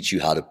going to teach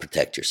you how to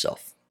protect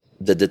yourself.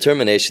 The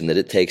determination that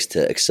it takes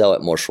to excel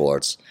at martial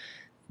arts,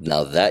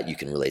 now that you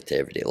can relate to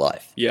everyday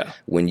life. Yeah.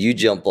 When you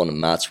jump on a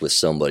mats with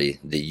somebody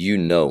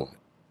that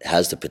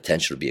has the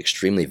potential to be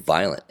extremely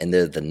violent, and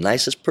they're the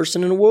nicest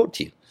person in the world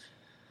to you.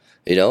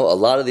 A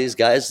lot of these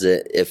guys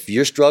that if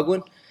you're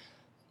struggling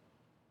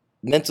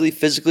mentally,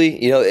 physically,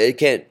 it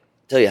can't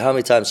tell you how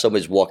many times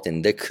somebody's walked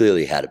in, they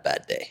clearly had a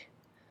bad day.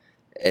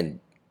 And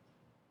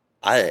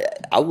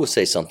I will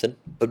say something,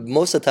 but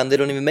most of the time they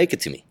don't even make it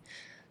to me.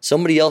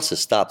 Somebody else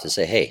has stopped and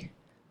say, "Hey,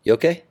 you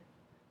okay?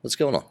 What's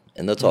going on?"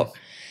 And they'll talk.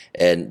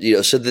 And,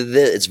 so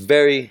it's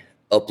very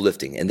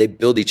uplifting, and they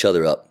build each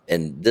other up.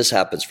 And this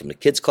happens from the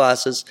kids'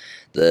 classes,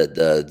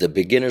 the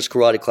beginners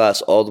karate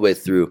class, all the way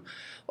through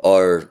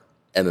our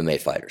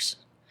MMA fighters.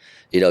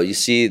 You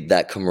see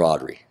that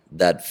camaraderie,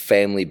 that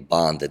family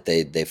bond that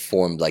they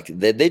form. Like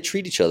they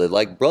treat each other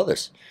like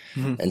brothers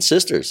and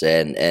sisters,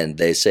 and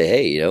they say,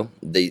 "Hey,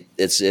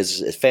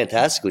 it's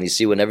fantastic when you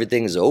see when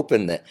everything is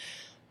open that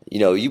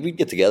we'd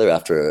get together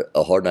after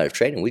a hard night of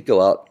training, we'd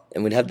go out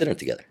and we'd have dinner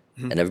together,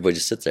 and everybody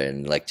just sits there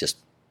and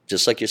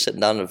just like you're sitting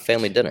down at a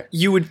family dinner."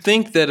 You would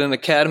think that an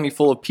academy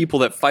full of people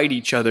that fight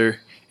each other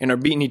and are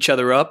beating each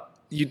other up,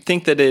 you'd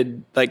think that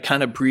it'd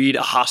kind of breed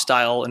a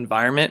hostile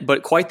environment,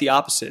 but quite the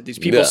opposite. These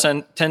people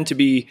tend to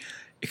be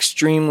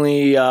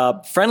extremely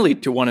friendly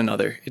to one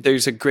another.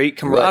 There's a great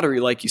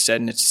camaraderie, like you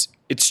said, and it's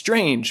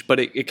strange, but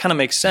it kind of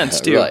makes sense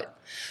too. Right.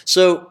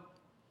 So,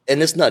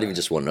 and it's not even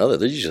just one another.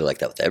 They're usually like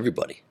that with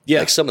everybody. Yeah.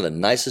 Like some of the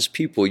nicest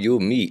people you'll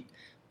meet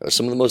are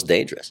some of the most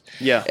dangerous.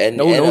 Yeah. And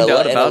no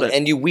doubt about it.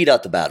 And you weed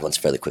out the bad ones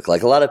fairly quick.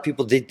 Like a lot of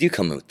people, they do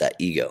come in with that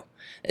ego,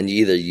 and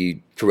either you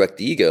correct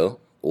the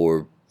ego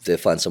or they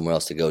find somewhere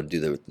else to go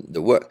do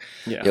the work.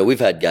 Yeah. We've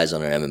had guys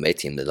on our MMA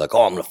team that are like,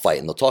 "Oh, I'm going to fight,"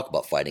 and they'll talk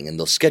about fighting, and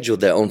they'll schedule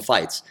their own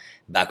fights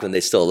back when they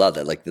still allowed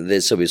that. Like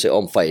there's somebody say, "Oh,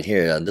 I'm fighting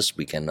here on this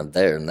weekend, I'm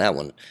there and that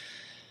one."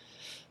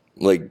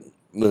 Like,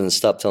 then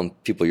stop telling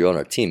people you're on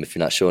our team if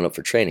you're not showing up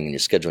for training and you're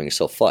scheduling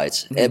yourself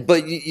fights.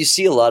 But you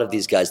see a lot of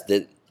these guys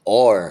that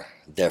are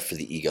there for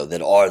the ego,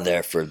 that are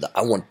there for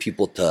I want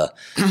people to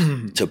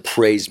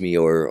praise me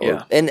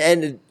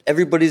and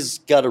everybody's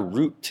got a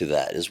root to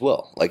that as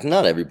well. Like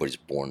not everybody's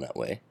born that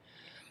way.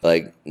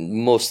 Like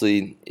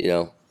mostly,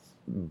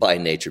 by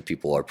nature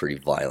people are pretty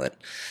violent.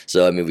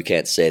 So I mean we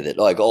can't say that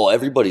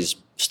everybody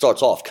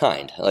starts off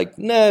kind. Like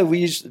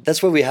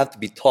that's why we have to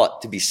be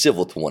taught to be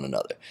civil to one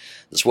another.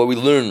 That's why we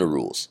learn the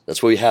rules.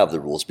 That's why we have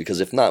the rules, because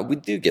if not, we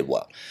do get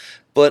wild.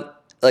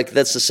 But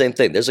that's the same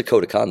thing. There's a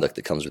code of conduct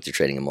that comes with your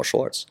training in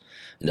martial arts.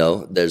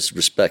 There's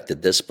respect, the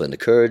discipline, the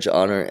courage,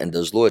 honor, and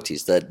those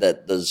loyalties.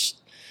 Those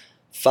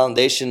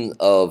foundation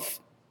of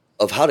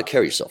how to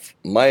carry yourself.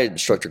 My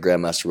instructor,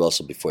 Grandmaster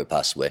Russell, before he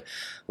passed away,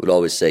 would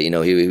always say,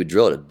 he would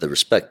drill it, the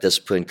respect,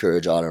 discipline,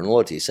 courage, honor, and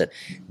loyalty. He said,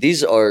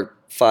 these are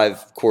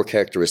 5 core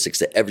characteristics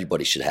that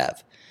everybody should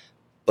have,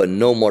 but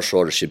no martial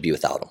artist should be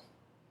without them.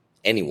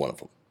 any one of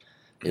them.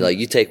 Like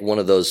you take one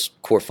of those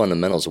core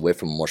fundamentals away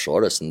from a martial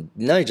artist, and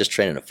now you're just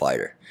training a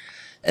fighter.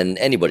 And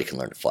anybody can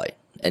learn to fight.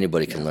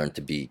 Anybody can learn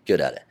to be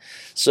good at it.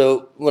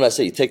 So when I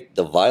say you take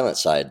the violent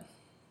side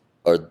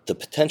or the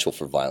potential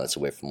for violence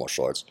away from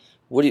martial arts,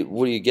 what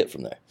do you get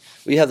from there?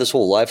 Well, you have this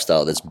whole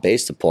lifestyle that's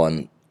based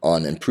on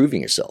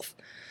improving yourself.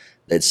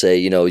 They'd say,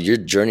 your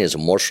journey as a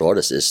martial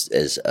artist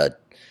is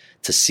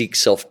to seek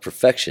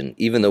self-perfection,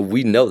 even though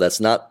we know that's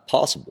not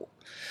possible.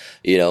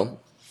 And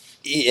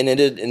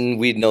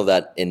we know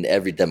that in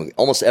every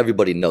almost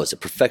everybody knows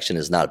that perfection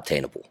is not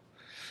obtainable.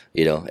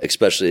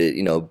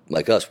 Especially,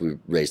 like us, we were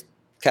raised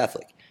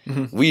Catholic.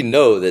 Mm-hmm. We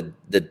know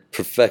that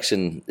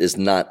perfection is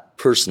not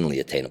personally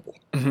attainable.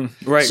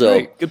 Mm-hmm.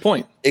 Right. Good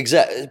point.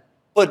 Exactly.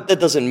 But that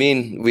doesn't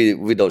mean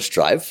we don't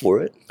strive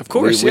for it. Of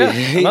course,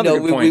 Another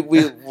good point.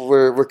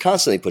 We're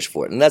constantly pushing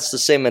for it. And that's the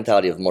same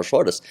mentality of martial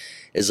artists.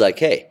 Is like,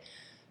 hey,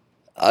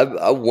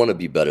 I want to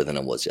be better than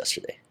I was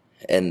yesterday.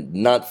 And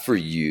not for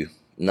you,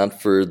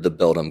 not for the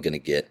belt I'm going to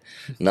get,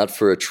 not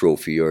for a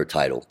trophy or a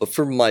title, but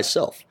for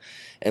myself.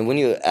 And when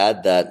you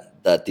add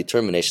that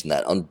determination,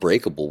 that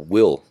unbreakable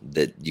will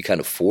that you kind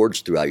of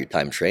forge throughout your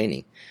time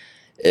training,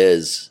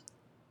 is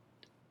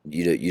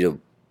you're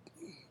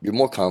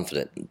more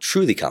confident,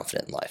 truly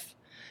confident in life.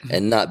 Mm-hmm.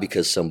 And not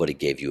because somebody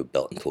gave you a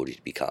belt and told you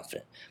to be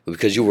confident, but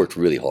because you worked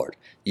really hard.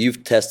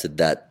 You've tested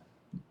that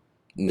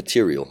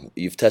material.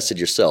 You've tested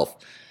yourself,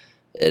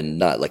 and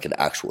not like an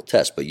actual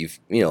test, but you've,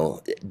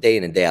 day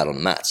in and day out on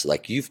the mats.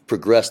 Like you've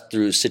progressed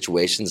through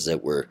situations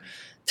that were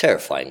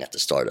terrifying at the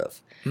start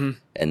of. Mm-hmm.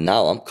 And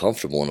now I'm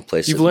comfortable in a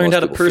place. You've learned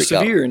how to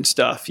persevere and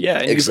stuff. Yeah.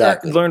 And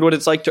exactly. You've learned what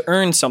it's like to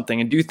earn something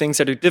and do things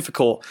that are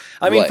difficult.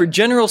 I mean, for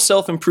general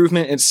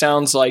self-improvement, it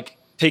sounds like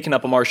taking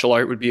up a martial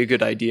art would be a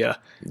good idea.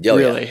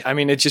 Really. Yeah. I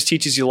mean, it just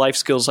teaches you life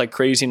skills like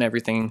crazy and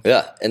everything.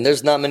 Yeah. And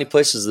there's not many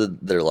places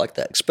that are like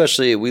that,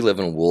 especially we live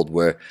in a world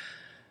where,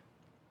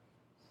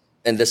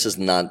 and this is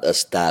not a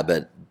stab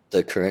at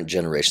the current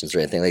generations or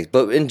anything like,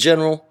 but in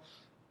general,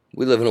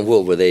 we live in a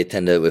world where they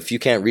tend to, if you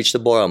can't reach the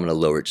bar, I'm going to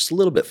lower it just a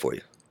little bit for you.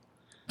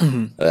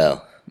 Mm-hmm.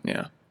 Well,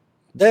 yeah,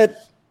 that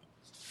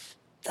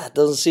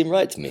doesn't seem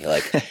right to me.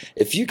 Like,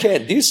 if you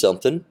can't do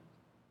something,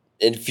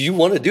 and if you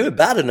want to do it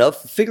bad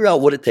enough, figure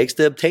out what it takes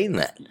to obtain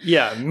that.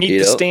 Yeah, meet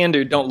the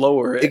standard, don't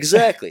lower it.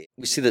 Exactly.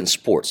 We see that in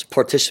sports.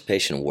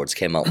 Participation awards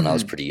came out when I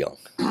was pretty young.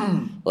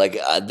 Like,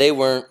 they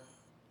weren't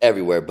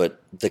everywhere,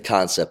 but the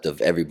concept of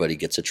everybody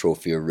gets a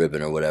trophy or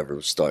ribbon or whatever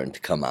was starting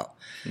to come out.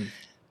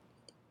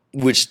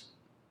 Which,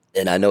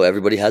 and I know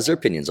everybody has their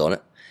opinions on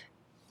it.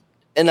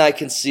 And I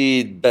can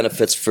see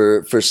benefits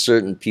for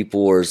certain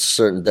people or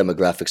certain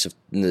demographics of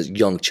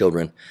young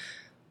children.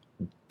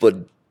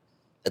 But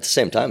at the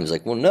same time, it's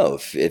like, well, no,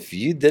 if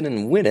you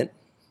didn't win it,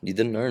 you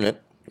didn't earn it,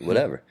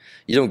 whatever.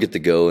 You don't get to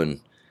go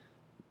and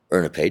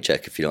earn a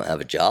paycheck if you don't have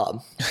a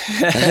job.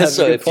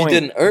 So if you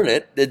didn't earn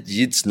it,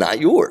 it's not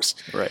yours.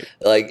 Right.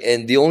 Like,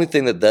 and the only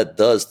thing that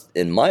does,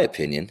 in my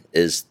opinion,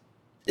 is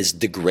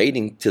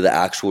degrading to the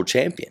actual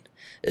champion.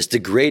 It's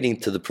degrading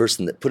to the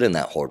person that put in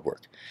that hard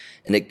work.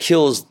 And it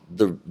kills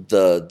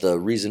the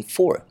reason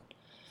for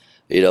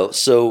it.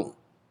 So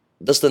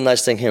that's the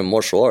nice thing here in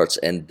martial arts.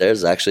 And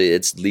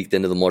it's leaked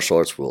into the martial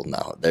arts world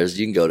now.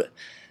 You can go to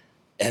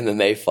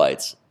MMA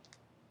fights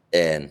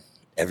and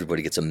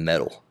everybody gets a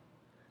medal.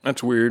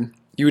 That's weird.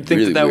 You would think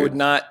really that would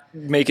not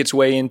make its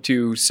way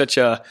into such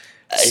a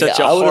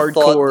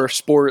hardcore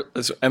sport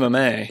as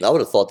MMA. I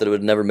would have thought that it would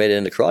have never made it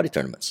into karate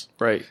tournaments.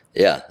 Right.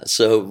 Yeah.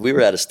 So we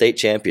were at a state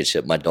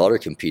championship my daughter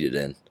competed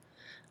in.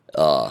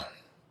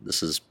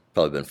 This has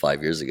probably been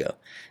 5 years ago.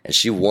 And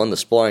she won the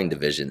sparring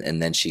division,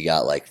 and then she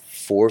got like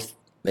 4th,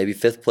 maybe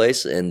 5th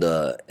place in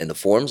the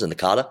forms, in the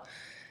kata.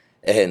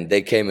 And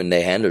they came and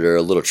they handed her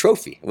a little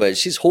trophy. Well,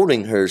 she's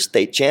holding her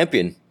state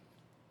champion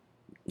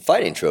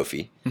fighting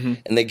trophy, and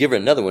they give her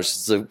another one.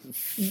 She's like,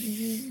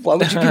 why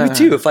would you give me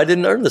 2 if I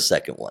didn't earn the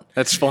second one?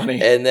 That's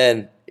funny. And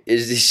then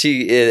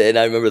and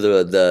I remember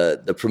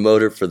the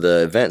promoter for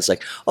the event's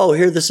like, oh,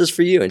 here, this is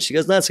for you. And she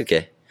goes, no, that's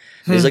okay.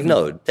 And he's like,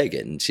 no, take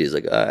it. And she's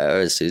like, all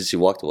right. So she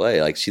walked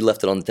away. Like, she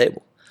left it on the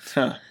table.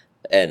 Huh.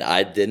 And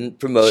I didn't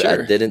promote.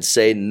 Sure. I didn't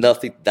say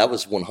nothing. That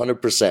was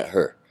 100%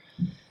 her.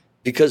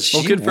 Because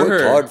she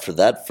worked hard for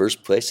that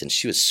first place, and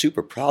she was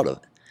super proud of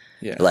it.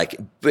 Yeah.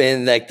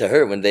 And to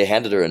her, when they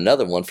handed her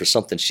another one for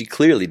something she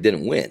clearly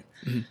didn't win.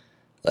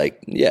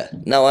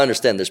 Mm-hmm. Now I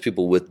understand there's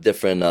people with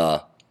different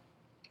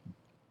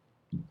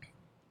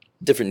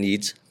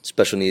needs,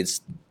 special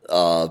needs,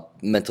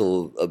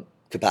 mental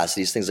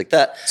capacities, things like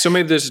that. So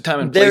maybe there's a time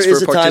and place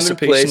for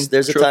participation.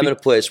 There's a time and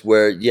a place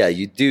where,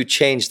 you do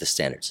change the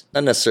standards.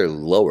 Not necessarily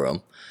lower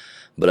them,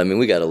 but I mean,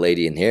 we got a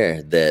lady in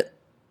here that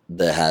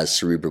has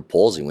cerebral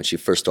palsy. When she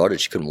first started,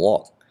 she couldn't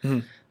walk. Mm-hmm.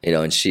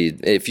 And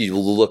if you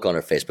look on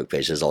her Facebook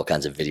page, there's all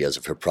kinds of videos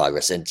of her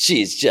progress, and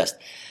she's just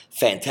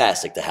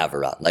fantastic to have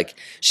her around. Like,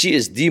 she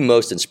is the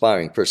most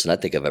inspiring person I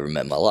think I've ever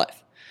met in my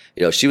life.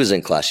 She was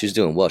in class, she was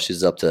doing well. She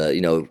was up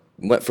to,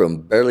 went from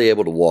barely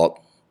able to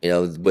walk,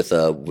 with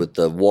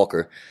the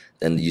walker,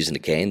 then using the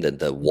cane, then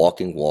the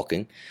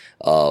walking.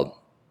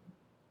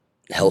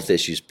 health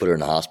issues put her in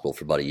the hospital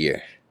for about a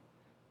year.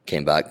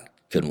 Came back,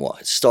 couldn't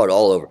walk. Start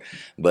all over.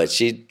 But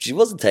she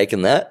wasn't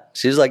taking that.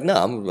 She was like, no,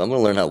 I'm going to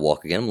learn how to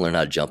walk again. I'm going to learn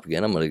how to jump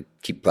again. I'm going to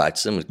keep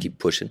practicing. I'm going to keep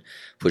pushing.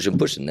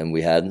 And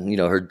we had,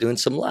 her doing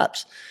some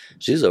laps.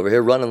 She's over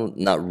here running,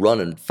 not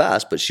running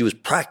fast, but she was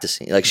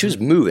practicing. Like, she was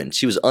moving.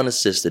 She was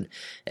unassisted.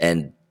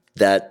 And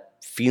that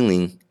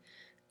feeling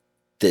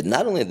that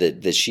not only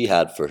that she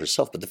had for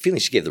herself, but the feeling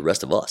she gave the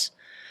rest of us.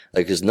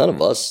 Like, because none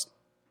of us,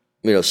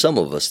 some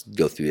of us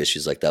go through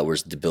issues like that where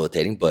it's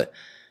debilitating, but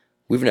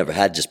we've never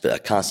had just a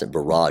constant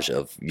barrage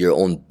of your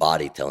own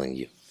body telling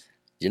you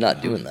you're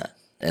not doing that.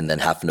 And then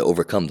having to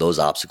overcome those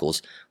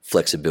obstacles,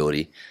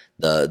 flexibility,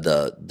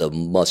 the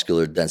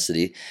muscular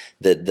density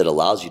that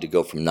allows you to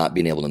go from not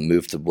being able to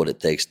move to what it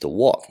takes to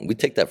walk. We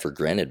take that for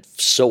granted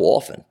so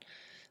often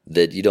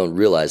that you don't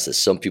realize that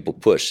some people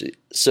push.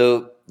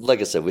 So,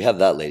 like I said, we have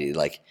that lady.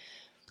 Like,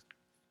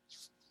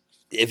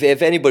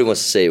 if anybody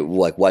wants to say,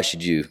 like, why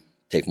should you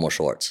take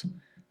martial arts?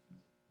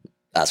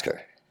 Ask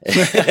her.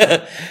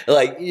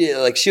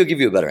 like she'll give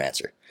you a better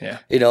answer. Yeah.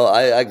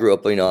 I grew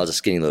up, I was a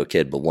skinny little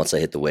kid, but once I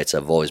hit the weights,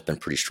 I've always been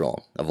pretty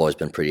strong. I've always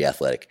been pretty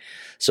athletic.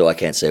 So I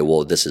can't say,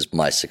 well, this is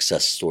my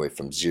success story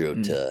from zero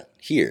to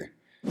here.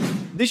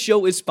 This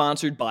show is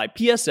sponsored by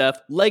PSF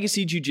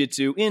Legacy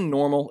Jiu-Jitsu in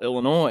Normal,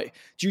 Illinois.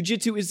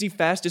 Jiu-Jitsu is the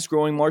fastest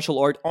growing martial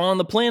art on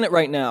the planet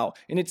right now,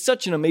 and it's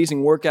such an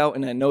amazing workout,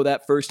 and I know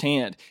that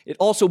firsthand. It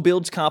also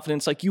builds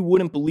confidence like you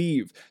wouldn't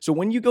believe. So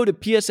when you go to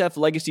PSF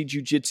Legacy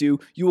Jiu-Jitsu,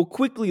 you will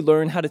quickly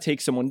learn how to take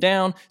someone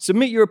down,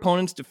 submit your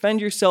opponents, defend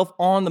yourself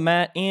on the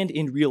mat, and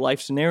in real-life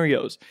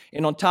scenarios.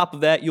 And on top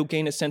of that, you'll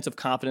gain a sense of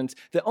confidence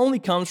that only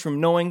comes from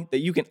knowing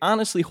that you can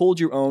honestly hold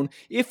your own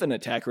if an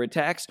attacker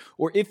attacks,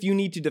 or if you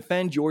need to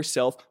defend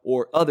yourself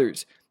or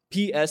others.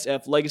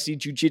 PSF Legacy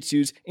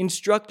Jiu-Jitsu's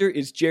instructor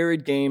is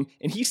Jared Game,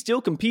 and he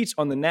still competes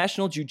on the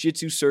National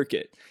Jiu-Jitsu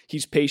circuit.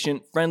 He's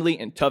patient, friendly,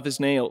 and tough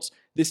as nails.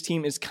 This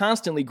team is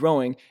constantly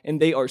growing,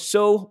 and they are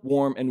so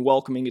warm and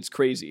welcoming it's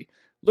crazy.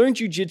 Learn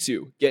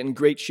Jiu-Jitsu, get in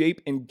great shape,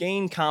 and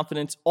gain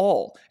confidence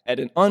all at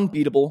an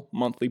unbeatable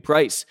monthly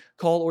price.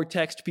 Call or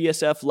text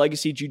PSF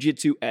Legacy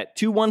Jiu-Jitsu at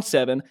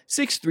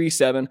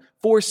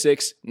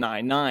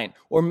 217-637-4699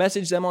 or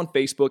message them on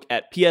Facebook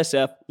at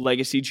PSF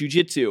Legacy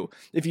Jiu-Jitsu.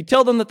 If you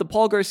tell them that the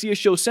Paul Garcia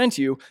Show sent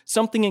you,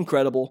 something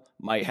incredible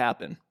might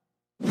happen.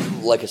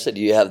 Like I said,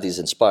 you have these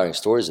inspiring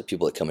stories of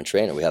people that come and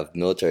train, and we have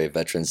military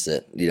veterans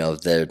that,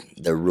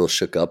 they're real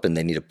shook up and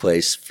they need a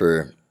place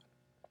for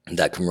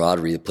that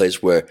camaraderie, the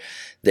place where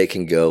they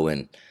can go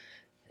and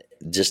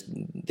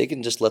they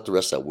can just let the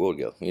rest of that world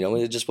go.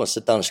 They just want to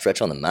sit down and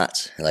stretch on the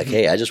mats. Like,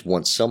 hey, I just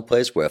want some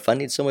place where if I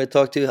need somebody to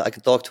talk to, I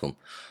can talk to them.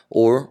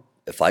 Or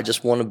if I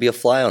just want to be a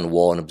fly on the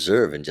wall and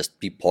observe and just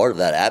be part of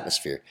that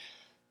atmosphere,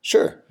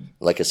 sure.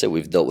 Like I said,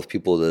 we've dealt with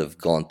people that have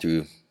gone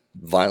through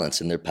violence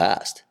in their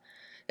past,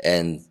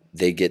 and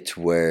they get to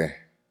where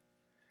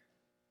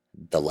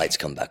the lights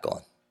come back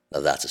on.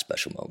 Now that's a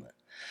special moment.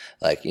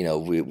 Like,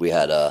 we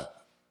had a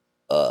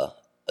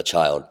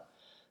child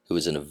who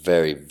was in a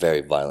very,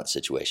 very violent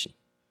situation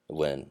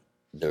when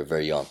they were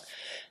very young.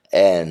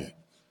 And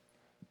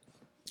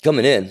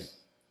coming in,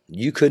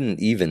 you couldn't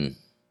even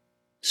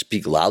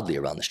speak loudly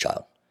around this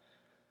child.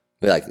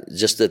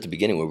 Just at the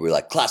beginning where we were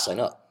like, class, sign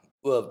up.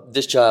 Well,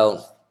 this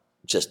child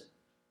just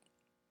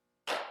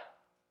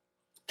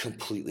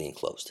completely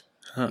enclosed.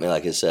 Huh.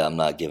 Like I said, I'm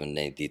not giving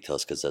any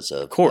details because that's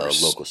a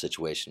local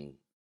situation.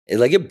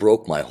 It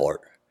broke my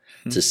heart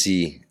to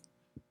see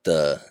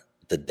the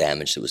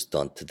damage that was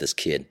done to this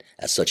kid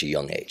at such a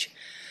young age.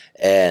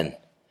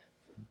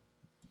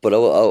 But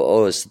I'll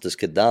always sit this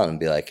kid down and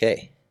be like,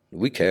 hey,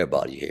 we care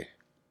about you here.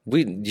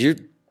 Your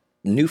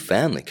new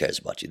family cares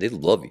about you. They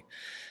love you.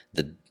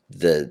 And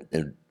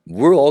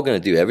we're all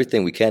going to do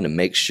everything we can to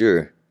make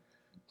sure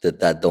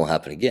that don't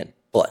happen again.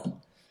 But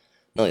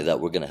not only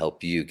that, we're going to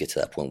help you get to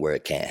that point where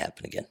it can't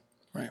happen again.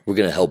 Right. We're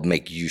going to help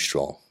make you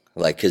strong.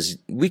 Because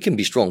we can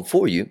be strong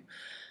for you,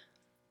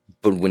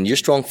 but when you're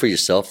strong for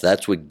yourself,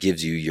 that's what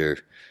gives you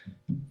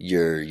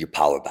your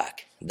power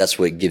back. That's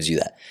what gives you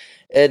that.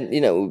 And,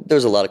 there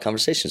was a lot of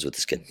conversations with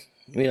this kid.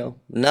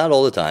 Not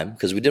all the time,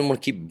 because we didn't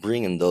want to keep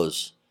bringing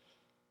those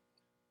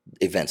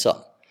events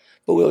up.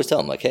 But we always tell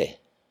him, like, hey,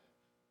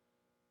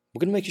 we're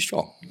going to make you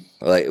strong.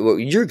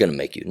 You're going to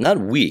make you, not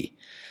we.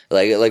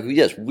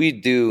 Yes, we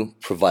do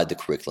provide the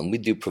curriculum. We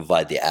do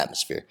provide the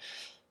atmosphere.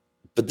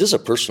 But this is a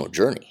personal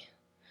journey.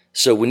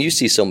 So when you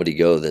see somebody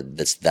go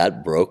that's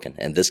that broken,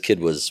 and this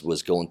kid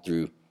was going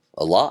through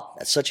a lot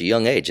at such a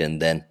young age,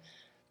 and then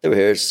they were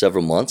here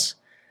several months,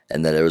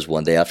 and then there was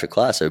one day after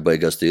class, everybody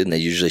goes through, and they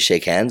usually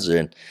shake hands,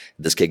 and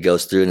this kid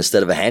goes through, and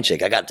instead of a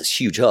handshake, I got this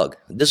huge hug.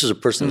 This was a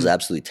person who was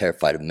absolutely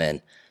terrified of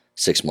men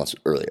 6 months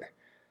earlier.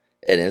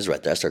 And it was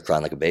right there. I started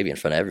crying like a baby in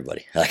front of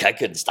everybody. I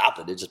couldn't stop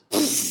it. It just,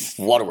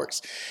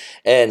 waterworks.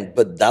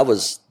 But that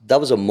was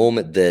a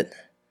moment that,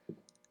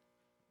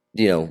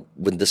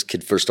 when this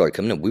kid first started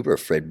coming in, we were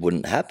afraid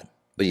wouldn't happen.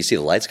 But you see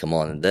the lights come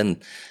on, and then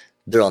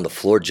they're on the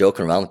floor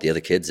joking around with the other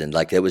kids, and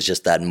it was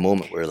just that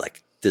moment where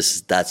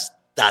that's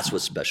That's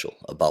what's special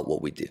about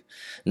what we do.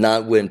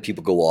 Not when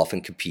people go off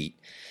and compete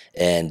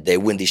and they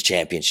win these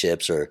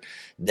championships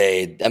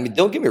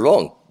don't get me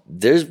wrong.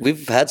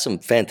 We've had some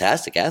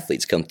fantastic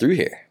athletes come through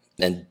here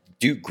and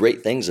do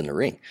great things in the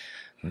ring.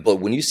 But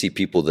when you see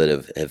people that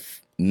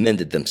have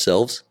mended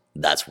themselves,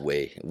 that's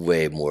way,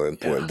 way more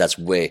important.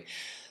 Yeah.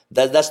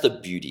 That's the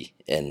beauty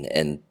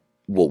and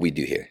what we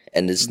do here.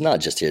 And it's not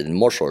just here, in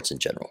martial arts in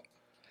general.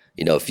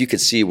 If you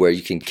could see where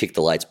you can kick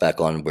the lights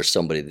back on, where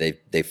somebody,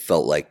 they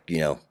felt like,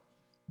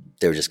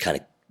 they were just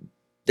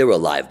they were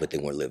alive, but they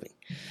weren't living.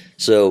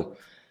 So,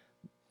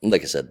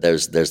 like I said,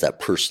 there's that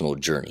personal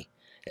journey.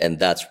 And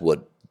that's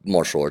what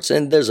martial arts,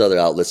 and there's other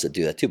outlets that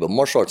do that too, but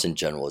martial arts in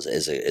general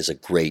is a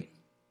great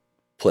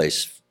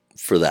place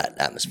for that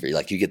atmosphere.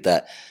 Like you get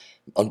that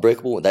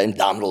unbreakable, that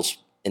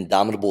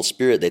indomitable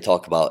spirit they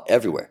talk about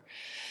everywhere.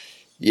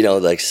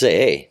 Like say,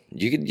 hey,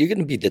 you're going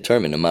to be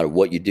determined no matter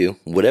what you do.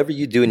 Whatever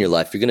you do in your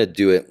life, you're going to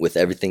do it with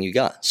everything you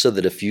got. So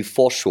that if you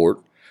fall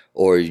short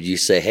or you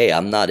say, hey,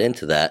 I'm not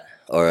into that,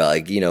 or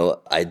I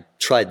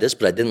tried this,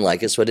 but I didn't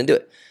like it, so I didn't do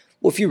it.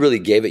 Well, if you really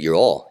gave it your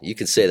all, you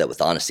could say that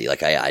with honesty.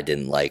 Like I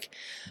didn't like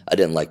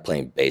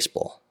playing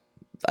baseball.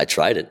 I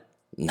tried it,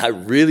 and I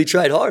really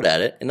tried hard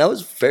at it, and I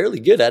was fairly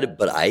good at it,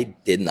 but I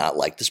did not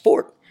like the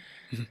sport.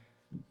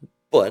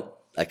 But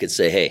I could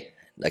say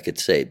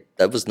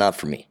that was not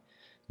for me,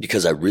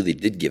 because I really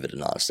did give it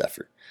an honest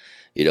effort.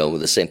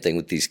 The same thing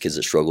with these kids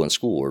that struggle in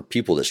school, or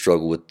people that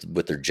struggle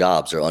with their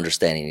jobs, or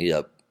understanding.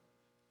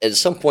 At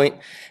some point,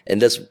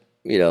 and that's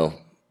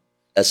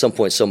at some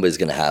point somebody's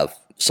going to have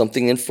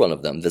something in front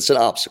of them that's an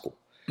obstacle.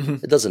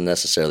 Mm-hmm. It doesn't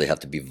necessarily have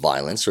to be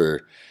violence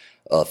or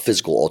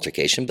physical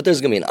altercation, but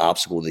there's going to be an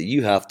obstacle that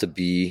you have to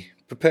be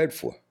prepared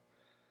for.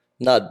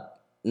 Not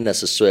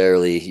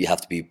necessarily you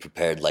have to be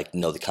prepared, like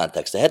know the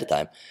context ahead of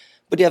time,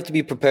 but you have to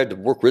be prepared to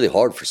work really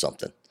hard for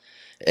something.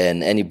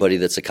 And anybody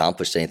that's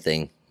accomplished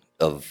anything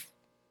of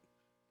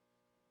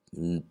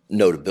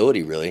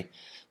notability really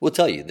will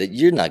tell you that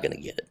you're not going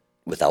to get it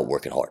without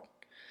working hard.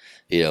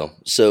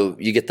 So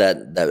you get that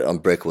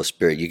unbreakable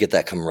spirit, you get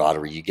that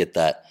camaraderie, you get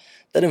that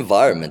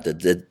environment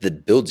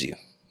that builds you,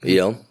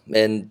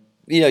 and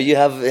you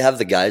have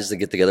the guys that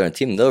get together on a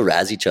team, they'll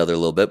razz each other a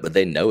little bit, but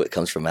they know it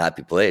comes from a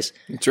happy place.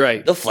 That's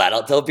right. They'll flat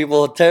out tell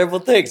people terrible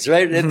things,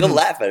 right? And they'll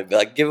laugh at it, be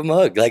like, give them a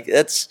hug. Like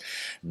that's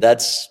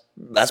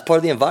part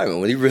of the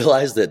environment when you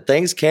realize that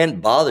things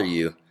can't bother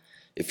you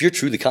if you're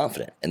truly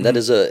confident, and that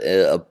is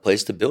a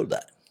place to build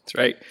that. That's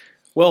right.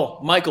 Well,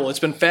 Michael, it's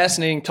been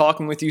fascinating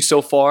talking with you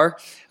so far.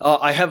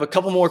 I have a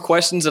couple more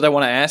questions that I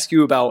want to ask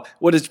you about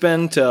what it's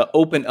been to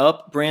open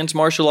up Brands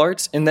Martial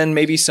Arts, and then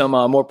maybe some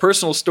more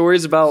personal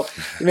stories about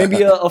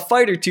maybe a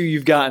fight or two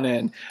you've gotten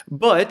in.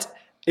 But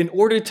in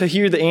order to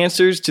hear the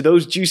answers to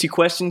those juicy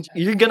questions,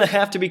 you're going to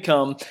have to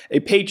become a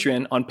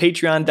patron on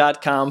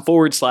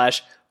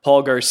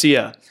patreon.com/Paul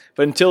Garcia.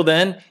 But until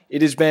then,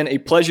 it has been a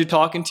pleasure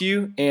talking to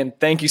you, and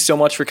thank you so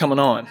much for coming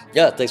on.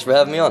 Yeah, thanks for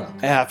having me on.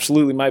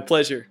 Absolutely, my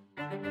pleasure.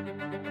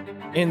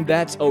 And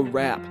that's a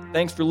wrap.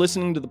 Thanks for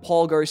listening to The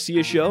Paul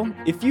Garcia Show.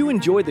 If you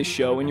enjoyed this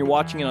show and you're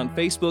watching it on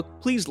Facebook,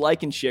 please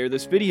like and share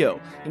this video.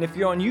 And if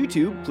you're on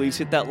YouTube, please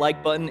hit that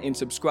like button and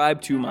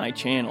subscribe to my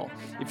channel.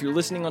 If you're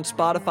listening on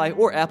Spotify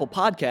or Apple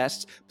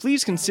Podcasts,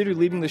 please consider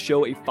leaving the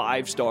show a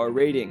 5-star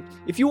rating.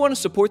 If you want to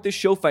support this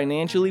show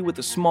financially with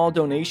a small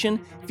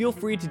donation, feel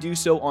free to do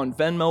so on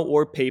Venmo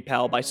or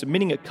PayPal by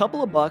submitting a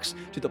couple of bucks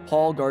to The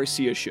Paul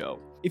Garcia Show.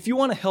 If you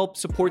want to help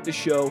support the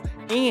show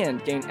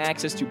and gain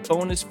access to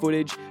bonus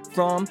footage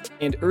from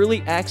and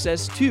early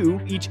access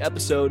to each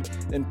episode,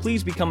 then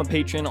please become a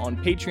patron on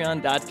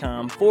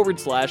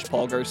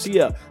patreon.com/Paul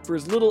Garcia for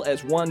as little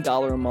as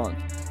 $1 a month.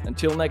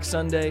 Until next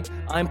Sunday,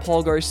 I'm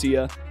Paul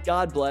Garcia.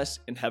 God bless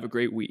and have a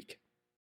great week.